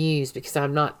being used because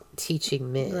I'm not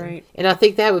teaching men. Right. And I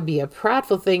think that would be a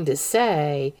prideful thing to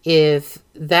say if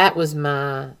that was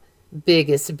my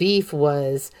biggest beef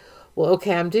was, well,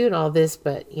 okay, I'm doing all this,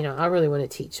 but, I really want to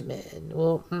teach men.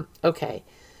 Well, okay,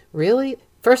 really?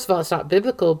 First of all, it's not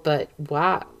biblical, but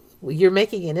why? You're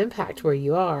making an impact where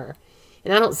you are.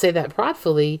 And I don't say that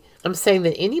pridefully. I'm saying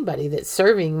that anybody that's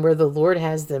serving where the Lord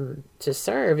has them to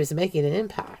serve is making an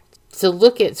impact. To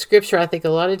look at Scripture, I think a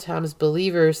lot of times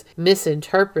believers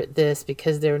misinterpret this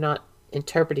because they're not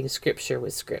interpreting Scripture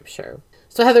with Scripture.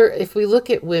 So Heather, if we look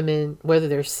at women, whether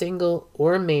they're single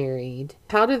or married,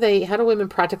 how do women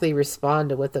practically respond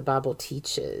to what the Bible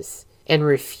teaches and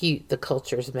refute the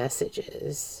culture's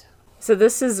messages? So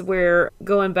this is where,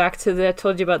 going back to I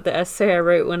told you about the essay I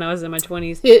wrote when I was in my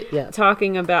 20s, Yeah.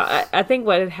 talking about, I think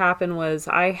what had happened was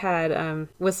I had,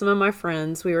 with some of my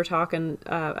friends, we were talking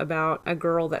about a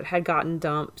girl that had gotten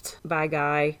dumped by a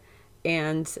guy,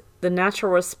 and the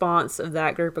natural response of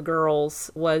that group of girls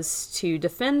was to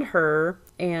defend her,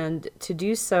 and to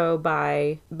do so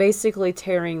by basically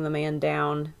tearing the man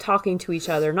down, talking to each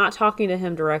other, not talking to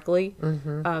him directly,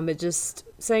 but just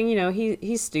saying,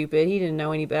 he's stupid, he didn't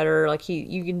know any better, like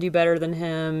you can do better than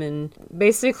him, and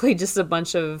basically just a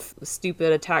bunch of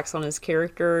stupid attacks on his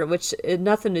character, which had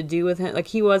nothing to do with him. Like,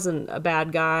 he wasn't a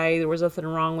bad guy, there was nothing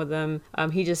wrong with him.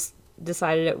 He just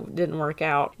decided it didn't work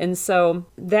out. And so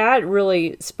that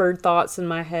really spurred thoughts in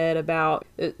my head about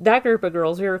that group of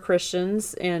girls. We were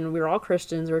Christians, and we were all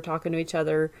Christians. We were talking to each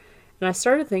other. And I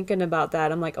started thinking about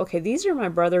that. I'm like, okay, these are my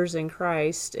brothers in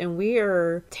Christ, and we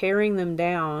are tearing them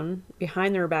down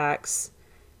behind their backs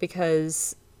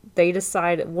because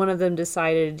one of them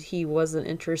decided he wasn't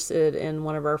interested in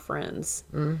one of our friends.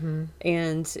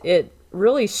 And it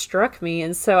really struck me.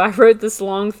 And so I wrote this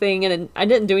long thing, and I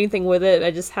didn't do anything with it. I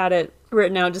just had it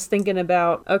written out, just thinking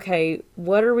about, okay,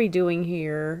 what are we doing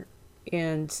here?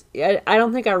 And I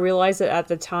don't think I realized it at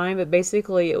the time, but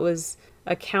basically it was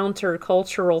a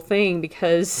counter-cultural thing,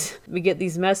 because we get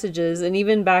these messages, and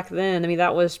even back then, I mean,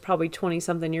 that was probably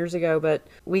 20-something years ago, but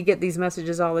we get these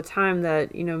messages all the time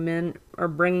that, men are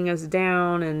bringing us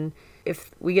down, and if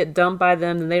we get dumped by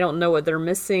them, then they don't know what they're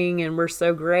missing, and we're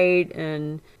so great,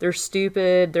 and they're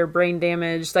stupid, they're brain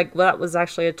damaged. Like, that was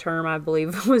actually a term I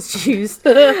believe was used.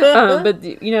 But,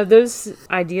 those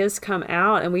ideas come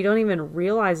out, and we don't even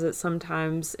realize it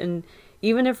sometimes. And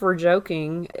even if we're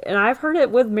joking, and I've heard it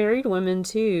with married women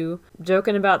too,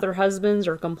 joking about their husbands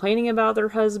or complaining about their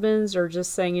husbands, or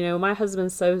just saying, my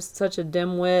husband's such a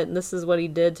dimwit, and this is what he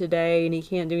did today, and he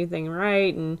can't do anything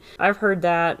right. And I've heard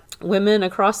that. Women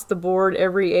across the board,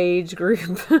 every age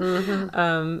group.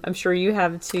 I'm sure you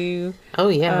have too. Oh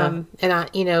yeah. And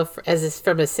I,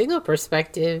 from a single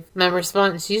perspective, my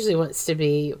response usually wants to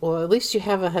be, well, at least you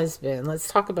have a husband. Let's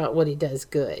talk about what he does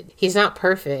good. He's not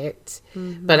perfect,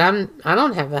 but I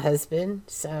don't have a husband,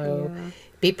 so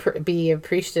be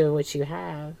appreciative of what you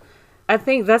have. I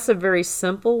think that's a very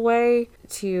simple way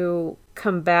to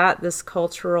combat this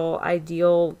cultural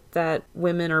ideal that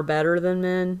women are better than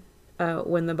men.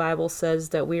 When the Bible says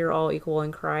that we are all equal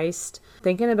in Christ,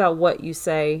 thinking about what you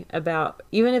say about,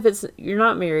 even if you're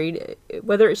not married,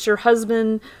 whether it's your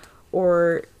husband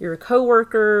or your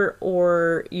coworker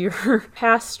or your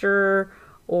pastor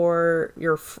or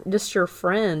just your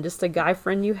friend, just a guy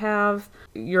friend you have,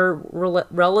 your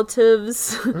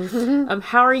relatives,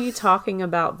 how are you talking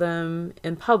about them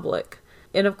in public?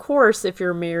 And of course, if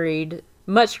you're married,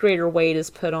 much greater weight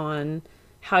is put on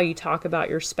how you talk about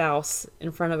your spouse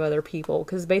in front of other people,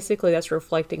 because basically that's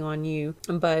reflecting on you.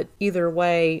 But either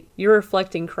way, you're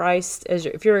reflecting Christ.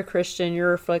 If you're a Christian,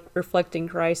 you're reflecting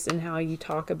Christ in how you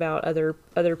talk about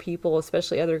other people,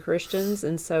 especially other Christians.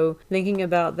 And so thinking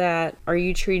about that, are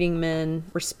you treating men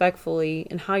respectfully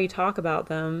in how you talk about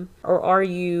them? Or are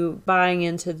you buying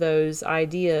into those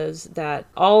ideas that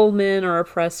all men are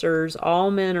oppressors, all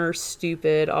men are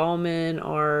stupid, all men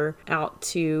are out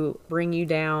to bring you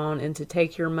down and to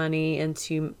take your money and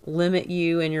to limit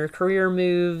you and your career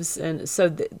moves? And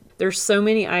so there's so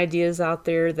many ideas out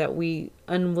there that we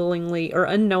unwillingly or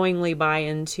unknowingly buy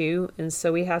into, and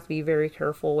so we have to be very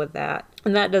careful with that.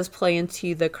 And that does play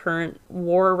into the current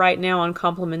war right now on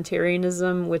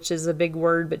complementarianism, which is a big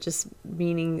word, but just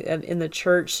meaning in the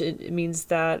church, it means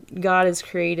that God has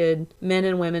created men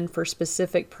and women for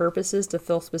specific purposes to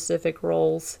fill specific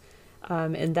roles.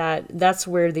 And that's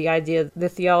where the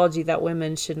theology that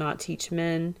women should not teach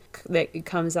men, that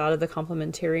comes out of the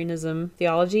complementarianism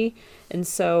theology. And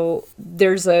so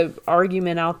there's a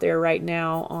argument out there right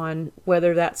now on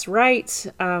whether that's right,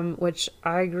 which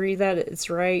I agree that it's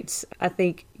right. I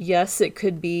think, yes, it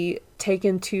could be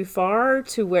taken too far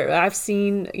to where I've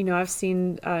seen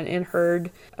and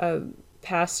heard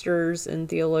pastors and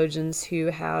theologians who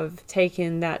have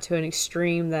taken that to an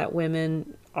extreme that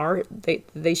women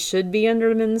they should be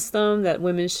under men's thumb, that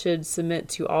women should submit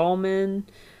to all men,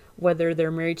 whether they're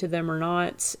married to them or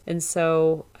not. And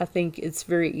so I think it's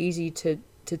very easy to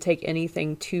take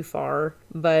anything too far,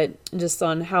 but just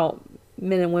on how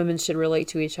men and women should relate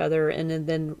to each other, and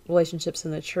then relationships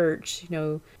in the church,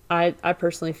 I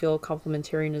personally feel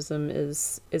complementarianism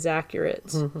is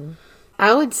accurate.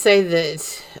 I would say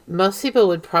that most people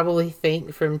would probably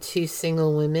think from two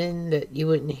single women that you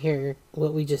wouldn't hear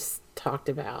what we just talked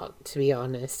about, to be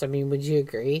honest. I mean, would you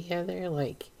agree, Heather?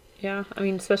 Like, Yeah, I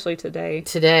mean, especially today.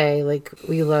 today, like,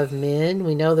 we love men.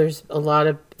 We know there's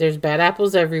bad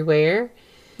apples everywhere.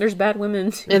 There's bad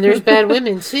women. And there's bad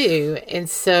women too. And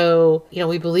so,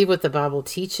 we believe what the Bible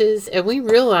teaches. And we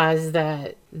realize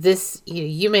that this,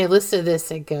 you may listen to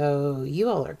this and go, you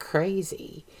all are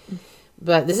crazy.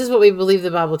 But this is what we believe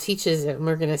the Bible teaches, and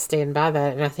we're going to stand by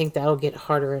that. And I think that'll get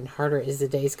harder and harder as the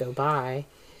days go by.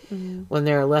 Mm-hmm. When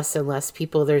there are less and less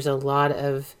people, there's a lot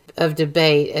of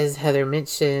debate, as Heather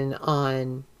mentioned,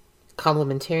 on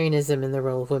complementarianism and the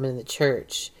role of women in the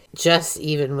church. Just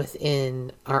even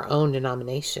within our own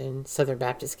denomination, Southern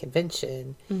Baptist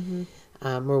Convention,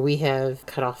 where we have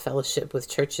cut off fellowship with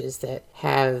churches that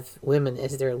have women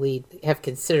as their lead, have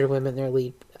considered women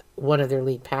one of their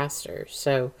lead pastors.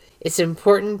 So it's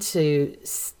important to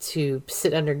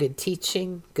sit under good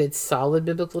teaching, good solid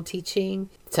biblical teaching,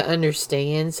 to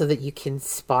understand so that you can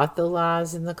spot the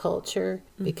lies in the culture,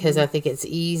 because I think it's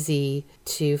easy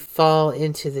to fall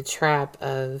into the trap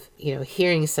of,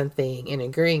 hearing something and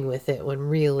agreeing with it when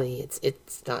really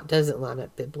doesn't line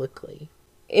up biblically.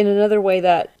 In another way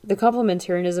that the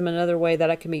complementarianism, another way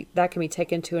that can be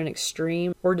taken to an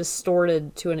extreme or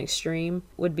distorted to an extreme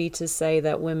would be to say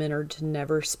that women are to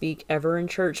never speak ever in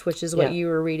church, which is what you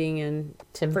were reading in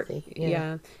Timothy.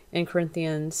 In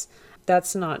Corinthians.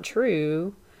 That's not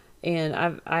true.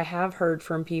 And I have heard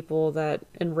from people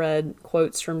and read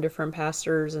quotes from different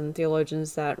pastors and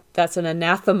theologians that's an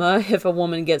anathema if a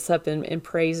woman gets up and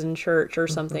prays in church or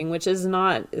something, which is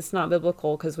it's not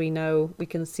biblical, because we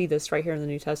can see this right here in the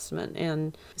New Testament.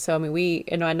 And so, I mean,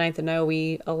 at Ninth and O,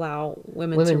 we allow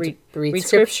women to read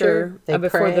scripture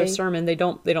before their sermon. They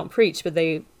don't preach, but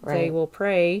they will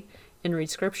pray and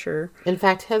read scripture. In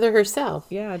fact, Heather herself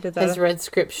did that. Has read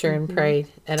scripture and prayed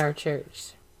at our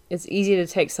church. It's easy to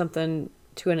take something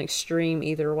to an extreme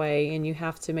either way, and you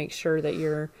have to make sure that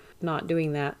you're not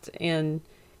doing that. And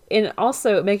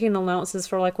also making allowances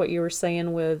for, like what you were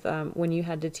saying with when you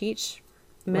had to teach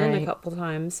men a couple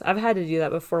times. I've had to do that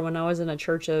before when I was in a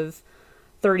church of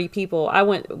 30 people. I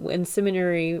went in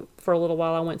seminary for a little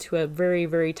while. I went to a very,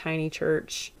 very tiny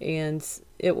church, and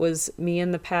it was me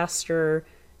and the pastor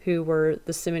who were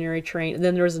the seminary trained. And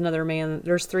then there was another man.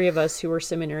 There's 3 of us who were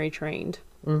seminary trained.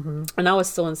 Mm-hmm. And I was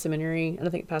still in seminary, and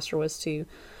I think Pastor was too.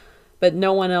 But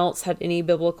no one else had any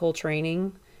biblical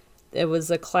training. It was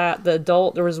a class,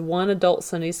 there was one adult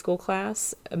Sunday school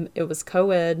class. It was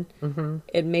co-ed. Mm-hmm.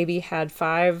 It maybe had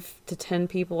 5 to 10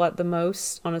 people at the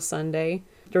most on a Sunday.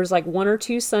 There was like 1 or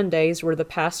 2 Sundays where the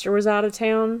pastor was out of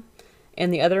town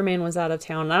and the other man was out of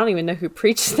town. I don't even know who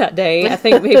preached that day. I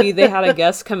think maybe they had a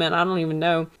guest come in. I don't even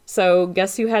know. So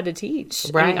guess who had to teach?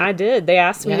 Right. I mean, I did. They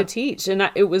asked me to teach,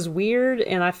 and it was weird,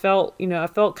 and I felt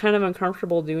kind of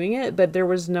uncomfortable doing it, but there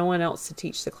was no one else to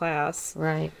teach the class.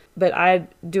 Right. But I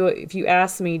do it. If you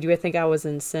ask me, do I think I was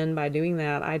in sin by doing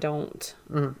that? I don't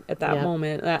at that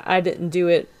moment. I didn't do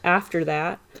it after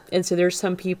that. And so there's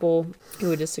some people who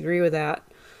would disagree with that.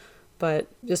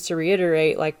 But just to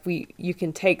reiterate, like you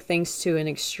can take things to an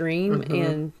extreme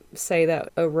and say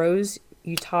that, oh, Rose,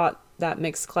 you taught that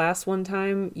mixed class one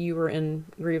time, you were in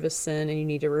grievous sin and you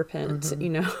need to repent,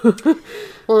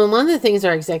 Well, and one of the things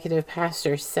our executive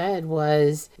pastor said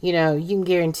was, you can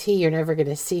guarantee you're never going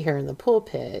to see her in the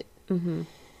pulpit. Mm-hmm.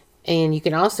 And you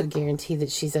can also guarantee that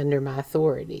she's under my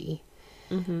authority.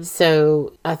 Mm-hmm.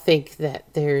 So I think that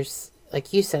there's,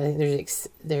 like you said, I think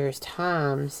there's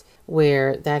times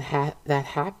where that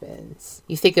happens.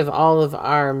 You think of all of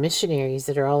our missionaries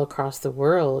that are all across the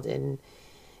world, and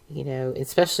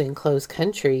especially in closed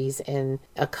countries, and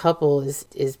a couple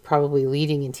is probably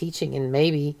leading and teaching, and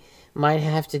maybe might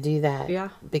have to do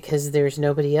that because there's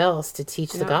nobody else to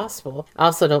teach the gospel. I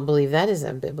also don't believe that is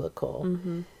unbiblical.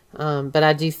 Mm-hmm. But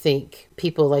I do think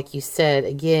people, like you said,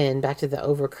 again, back to the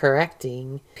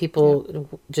overcorrecting, people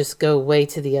just go way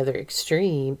to the other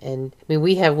extreme. And I mean,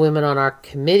 we have women on our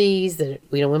committees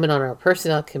women on our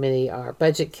personnel committee, our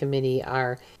budget committee,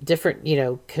 our different,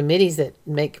 committees that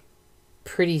make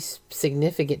pretty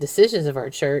significant decisions of our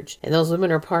church, and those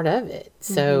women are part of it.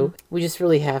 So we just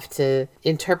really have to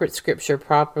interpret scripture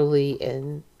properly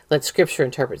and let scripture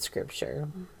interpret scripture.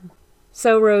 Mm-hmm.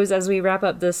 So, Rose, as we wrap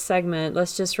up this segment,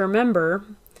 let's just remember,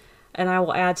 and I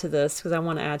will add to this because I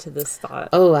want to add to this thought.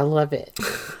 Oh, I love it.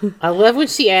 I love when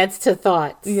she adds to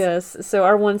thoughts. Yes. So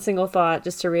our one single thought,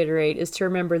 just to reiterate, is to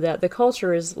remember that the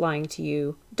culture is lying to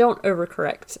you. Don't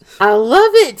overcorrect. I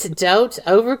love it. Don't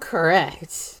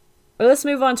overcorrect. Well, let's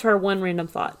move on to our one random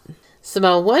thought. So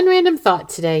my one random thought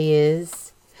today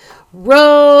is,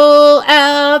 Roll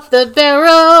out the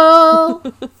barrel.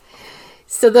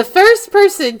 So the first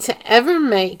person to ever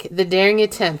make the daring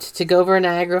attempt to go over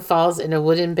Niagara Falls in a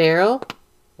wooden barrel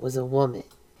was a woman.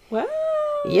 What?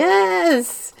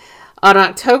 Yes. On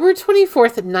October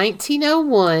 24th,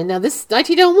 1901. Now this is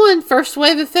 1901, first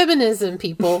wave of feminism,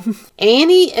 people.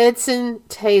 Annie Edson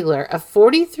Taylor, a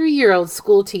 43-year-old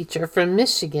school teacher from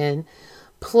Michigan,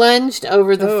 plunged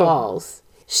over the falls.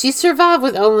 She survived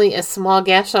with only a small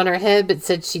gash on her head, but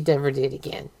said she'd never do it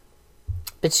again.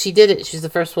 But she did it. She's the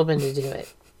first woman to do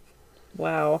it.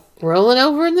 Wow. Rolling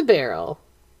over in the barrel.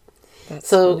 That's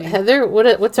so, funny. Heather,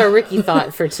 what's our Ricky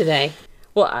thought for today?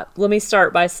 Well, let me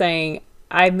start by saying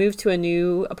I moved to a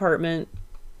new apartment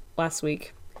last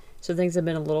week. So things have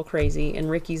been a little crazy. And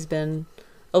Ricky's been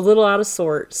a little out of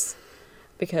sorts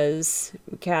because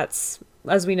cats,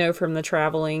 as we know from the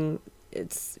traveling,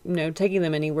 it's, taking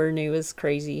them anywhere new is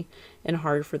crazy and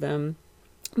hard for them.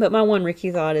 But my one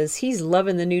Ricky thought is he's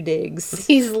loving the new digs.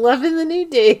 He's loving the new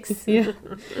digs. Yeah.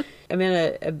 I'm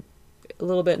in a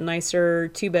little bit nicer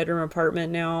 2-bedroom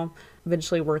apartment now.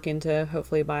 Eventually working to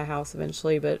hopefully buy a house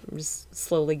eventually, but I'm just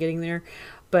slowly getting there.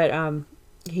 But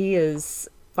he is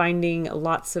finding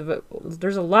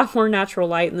there's a lot more natural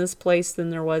light in this place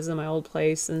than there was in my old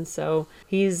place. And so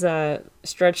he's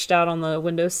stretched out on the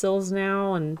windowsills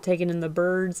now and taking in the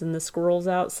birds and the squirrels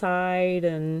outside.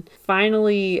 And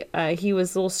finally, he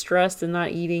was a little stressed and not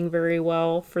eating very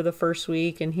well for the first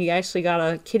week. And he actually got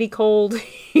a kitty cold.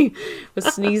 He was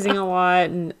sneezing a lot.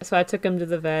 And so I took him to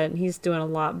the vet and he's doing a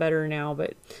lot better now.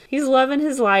 But he's loving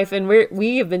his life. And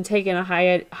we have been taking a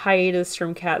hiatus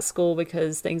from cat school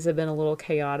because things have been a little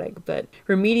chaotic. But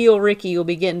remedial Ricky will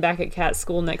be getting back at cat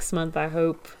school next month, I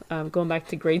hope. Going back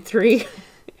to grade 3.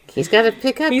 He's got to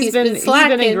pick up. He's been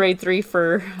slacking. He's been in grade 3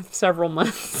 for several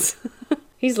months.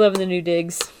 He's loving the new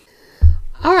digs.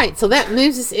 All right, so that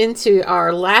moves us into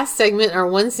our last segment, our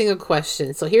one single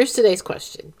question. So here's today's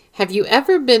question. Have you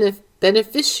ever been a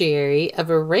beneficiary of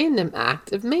a random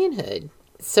act of manhood?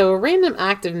 So a random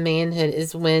act of manhood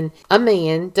is when a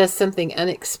man does something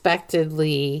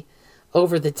unexpectedly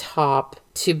over the top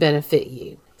to benefit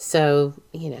you. So,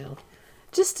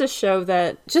 Just to show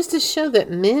that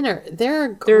men there are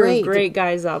great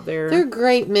guys out there. There are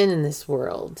great men in this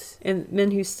world. And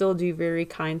men who still do very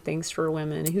kind things for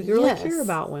women, who really care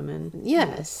about women.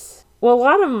 Yes. Well, a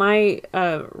lot of my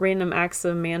random acts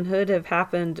of manhood have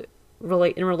happened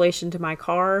in relation to my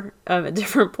car at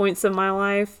different points in my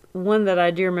life. One that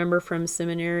I do remember from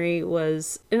seminary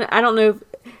was, and I don't know,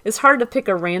 it's hard to pick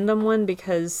a random one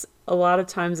because a lot of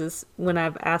times it's when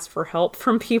I've asked for help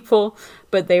from people,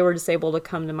 but they were just able to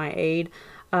come to my aid.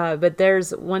 But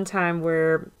there's one time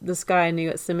where this guy I knew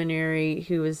at seminary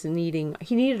who was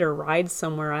needed a ride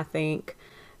somewhere, I think.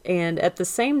 And at the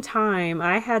same time,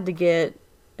 I had to get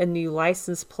a new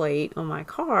license plate on my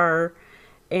car.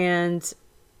 And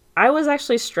I was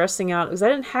actually stressing out because I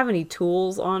didn't have any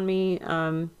tools on me.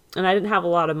 And I didn't have a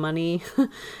lot of money.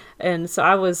 And so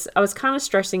I was kind of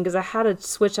stressing because I had to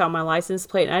switch out my license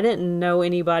plate, and I didn't know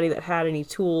anybody that had any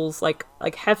tools like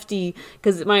hefty,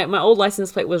 because my old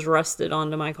license plate was rusted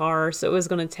onto my car, so it was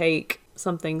going to take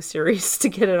something serious to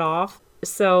get it off.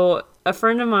 So a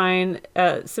friend of mine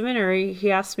at seminary, he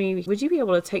asked me, would you be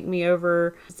able to take me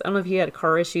over? I don't know if he had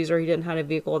car issues or he didn't have a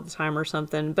vehicle at the time or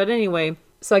something. But anyway,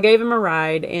 so I gave him a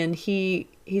ride, and he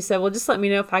said, well, just let me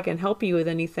know if I can help you with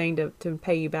anything to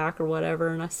pay you back or whatever.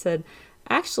 And I said,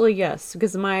 actually, yes,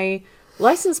 because my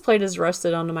license plate is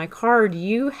rusted onto my car. Do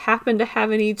you happen to have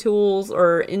any tools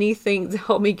or anything to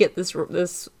help me get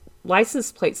this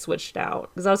license plate switched out?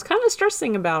 Because I was kind of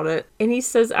stressing about it. And he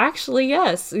says, actually,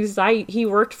 yes. He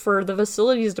worked for the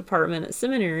facilities department at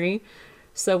seminary.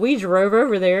 So we drove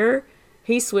over there.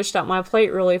 He switched out my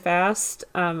plate really fast.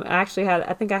 I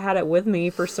think I had it with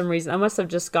me for some reason. I must have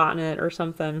just gotten it or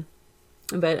something.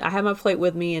 But I had my plate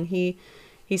with me, and he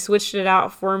switched it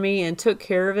out for me and took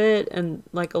care of it, and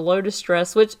like a load of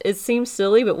stress, which it seems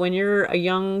silly, but when you're a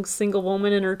young single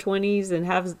woman in her 20s and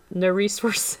have no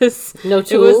resources, no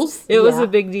tools, it was a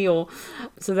big deal.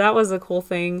 So that was a cool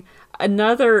thing.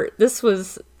 This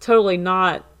was totally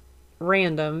not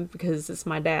random because it's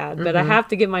my dad, but I have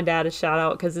to give my dad a shout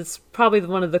out because it's probably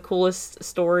one of the coolest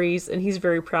stories, and he's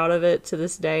very proud of it to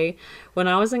this day. When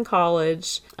I was in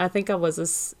college, I think I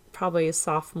was probably a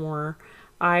sophomore,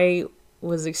 I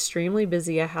was extremely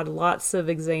busy. I had lots of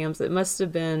exams. It must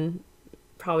have been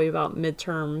probably about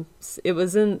midterms. It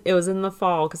was in the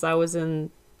fall because I was in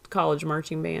college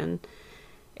marching band,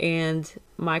 and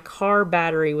my car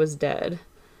battery was dead,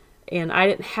 and I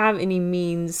didn't have any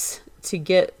means to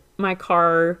get my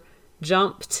car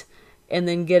jumped and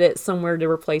then get it somewhere to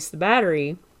replace the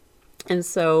battery. And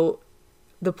so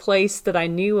the place that I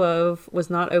knew of was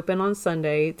not open on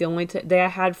Sunday. The only day I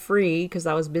had free, because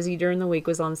I was busy during the week,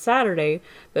 was on Saturday.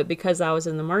 But because I was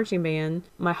in the marching band,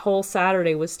 my whole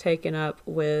Saturday was taken up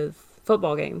with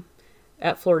football game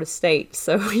at Florida State.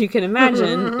 So you can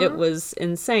imagine it was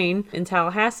insane in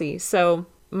Tallahassee. So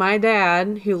my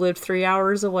dad, who lived 3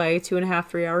 hours away, 2.5,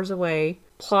 3 hours away,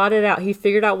 plotted out, he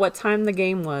figured out what time the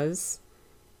game was.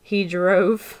 He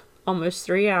drove almost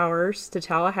 3 hours to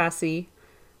Tallahassee.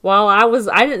 While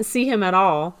I didn't see him at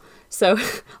all. So,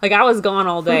 like, I was gone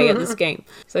all day at this game.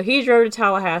 So he drove to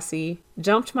Tallahassee,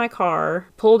 jumped my car,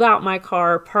 pulled out my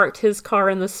car, parked his car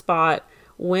in the spot,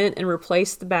 went and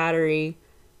replaced the battery,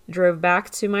 drove back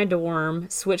to my dorm,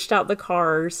 switched out the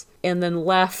cars, and then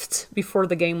left before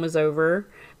the game was over.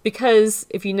 Because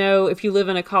if you live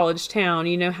in a college town,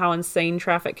 you know how insane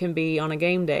traffic can be on a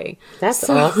game day. That's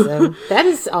awesome. That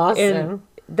is awesome. And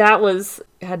that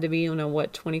had to be,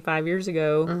 25 years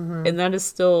ago. And that is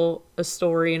still a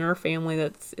story in our family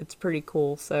it's pretty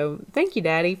cool. So thank you,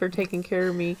 Daddy, for taking care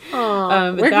of me.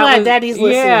 We're glad Daddy's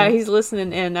listening. Yeah, he's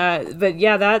listening. And, but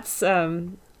yeah, that's,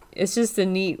 it's just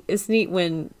it's neat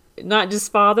when not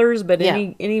just fathers, but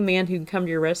any man who can come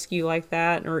to your rescue like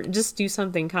that, or just do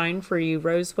something kind for you.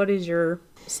 Rose, what is your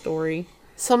story?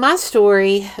 So my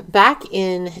story, back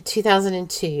in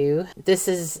 2002, this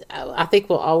is, I think,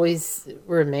 will always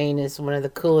remain as one of the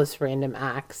coolest random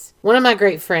acts. One of my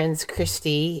great friends,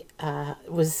 Christy,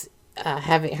 was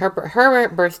having, her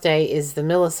birthday is the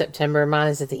middle of September, mine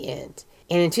is at the end.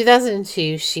 And in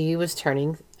 2002, she was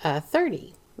turning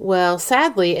 30. Well,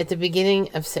 sadly, at the beginning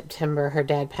of September, her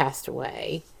dad passed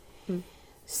away.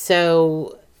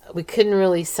 So we couldn't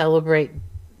really celebrate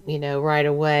right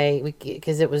away,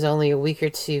 because it was only a week or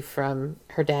two from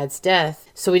her dad's death.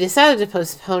 So we decided to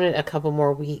postpone it a couple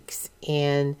more weeks,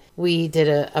 and we did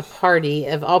a party,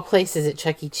 of all places, at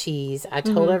Chuck E. Cheese. I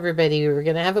told everybody we were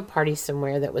going to have a party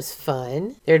somewhere that was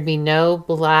fun. There'd be no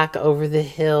black over the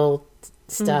hill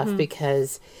stuff,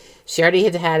 because she already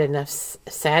had enough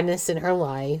sadness in her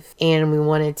life, and we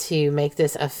wanted to make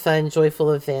this a fun,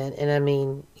 joyful event. And I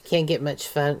mean, you can't get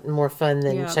much more fun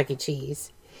than Chuck E.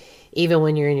 Cheese, even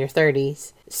when you're in your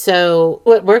 30s. So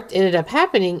what ended up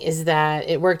happening is that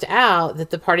it worked out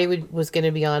that the party was going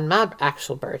to be on my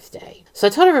actual birthday. So I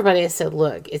told everybody, I said,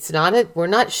 look, we're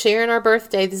not sharing our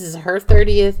birthday. This is her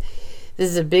 30th. This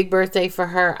is a big birthday for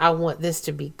her. I want this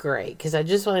to be great, because I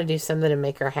just want to do something to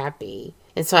make her happy.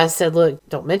 And so I said, look,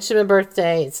 don't mention my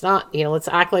birthday. It's not, let's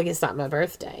act like it's not my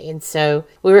birthday. And so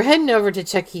we were heading over to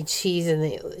Chuck E. Cheese in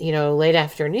the, late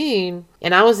afternoon.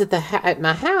 And I was at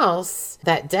my house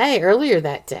earlier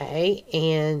that day.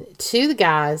 And two of the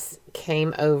guys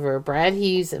came over, Brad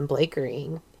Hughes and Blake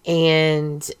Green.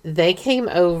 And they came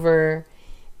over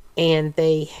and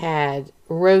they had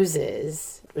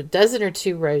roses, a dozen or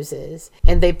two roses,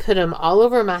 and they put them all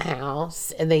over my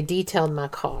house, and they detailed my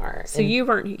car. So you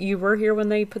were here when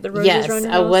they put the roses yes, around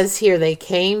your house? I was here. They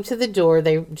came to the door.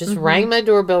 They just rang my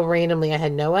doorbell randomly. I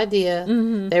had no idea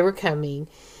they were coming.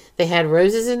 They had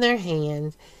roses in their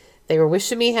hand. They were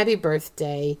wishing me happy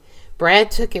birthday.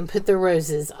 Brad took and put the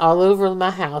roses all over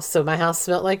my house, so my house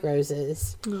smelled like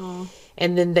roses. Aww.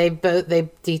 And then they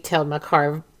detailed my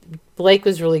car. Blake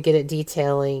was really good at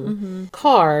detailing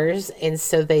cars, and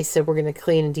so they said, we're going to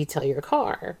clean and detail your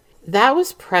car. That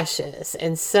was precious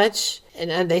and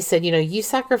they said, you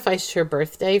sacrificed your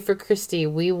birthday for Christy.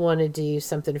 We want to do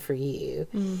something for you.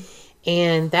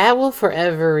 And that will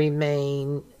forever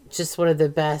remain just one of the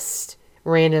best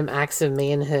random acts of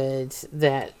manhood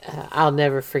that I'll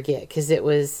never forget, because it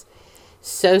was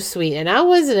so sweet. And I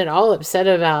wasn't at all upset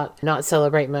about not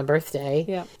celebrating my birthday.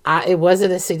 Yeah. It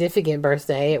wasn't a significant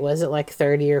birthday. It wasn't like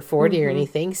 30 or 40 or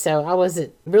anything. So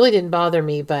really didn't bother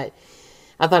me, but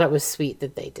I thought it was sweet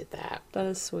that they did that. That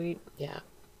is sweet. Yeah.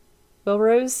 Well,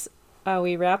 Rose,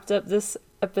 we wrapped up this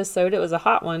episode. It was a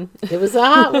hot one. It was a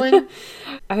hot one.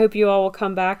 I hope you all will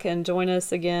come back and join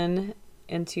us again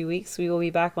in 2 weeks. We will be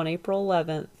back on April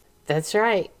 11th. That's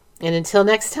right. And until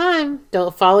next time,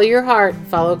 don't follow your heart,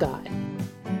 follow God.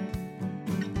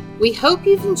 We hope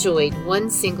you've enjoyed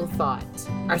One Single Thought.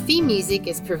 Our theme music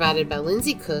is provided by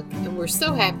Lindsay Cook, and we're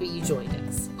so happy you joined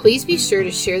us. Please be sure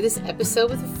to share this episode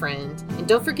with a friend, and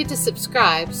don't forget to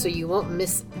subscribe so you won't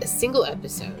miss a single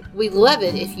episode. We'd love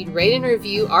it if you'd rate and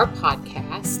review our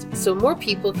podcast so more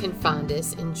people can find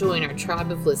us and join our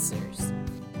tribe of listeners.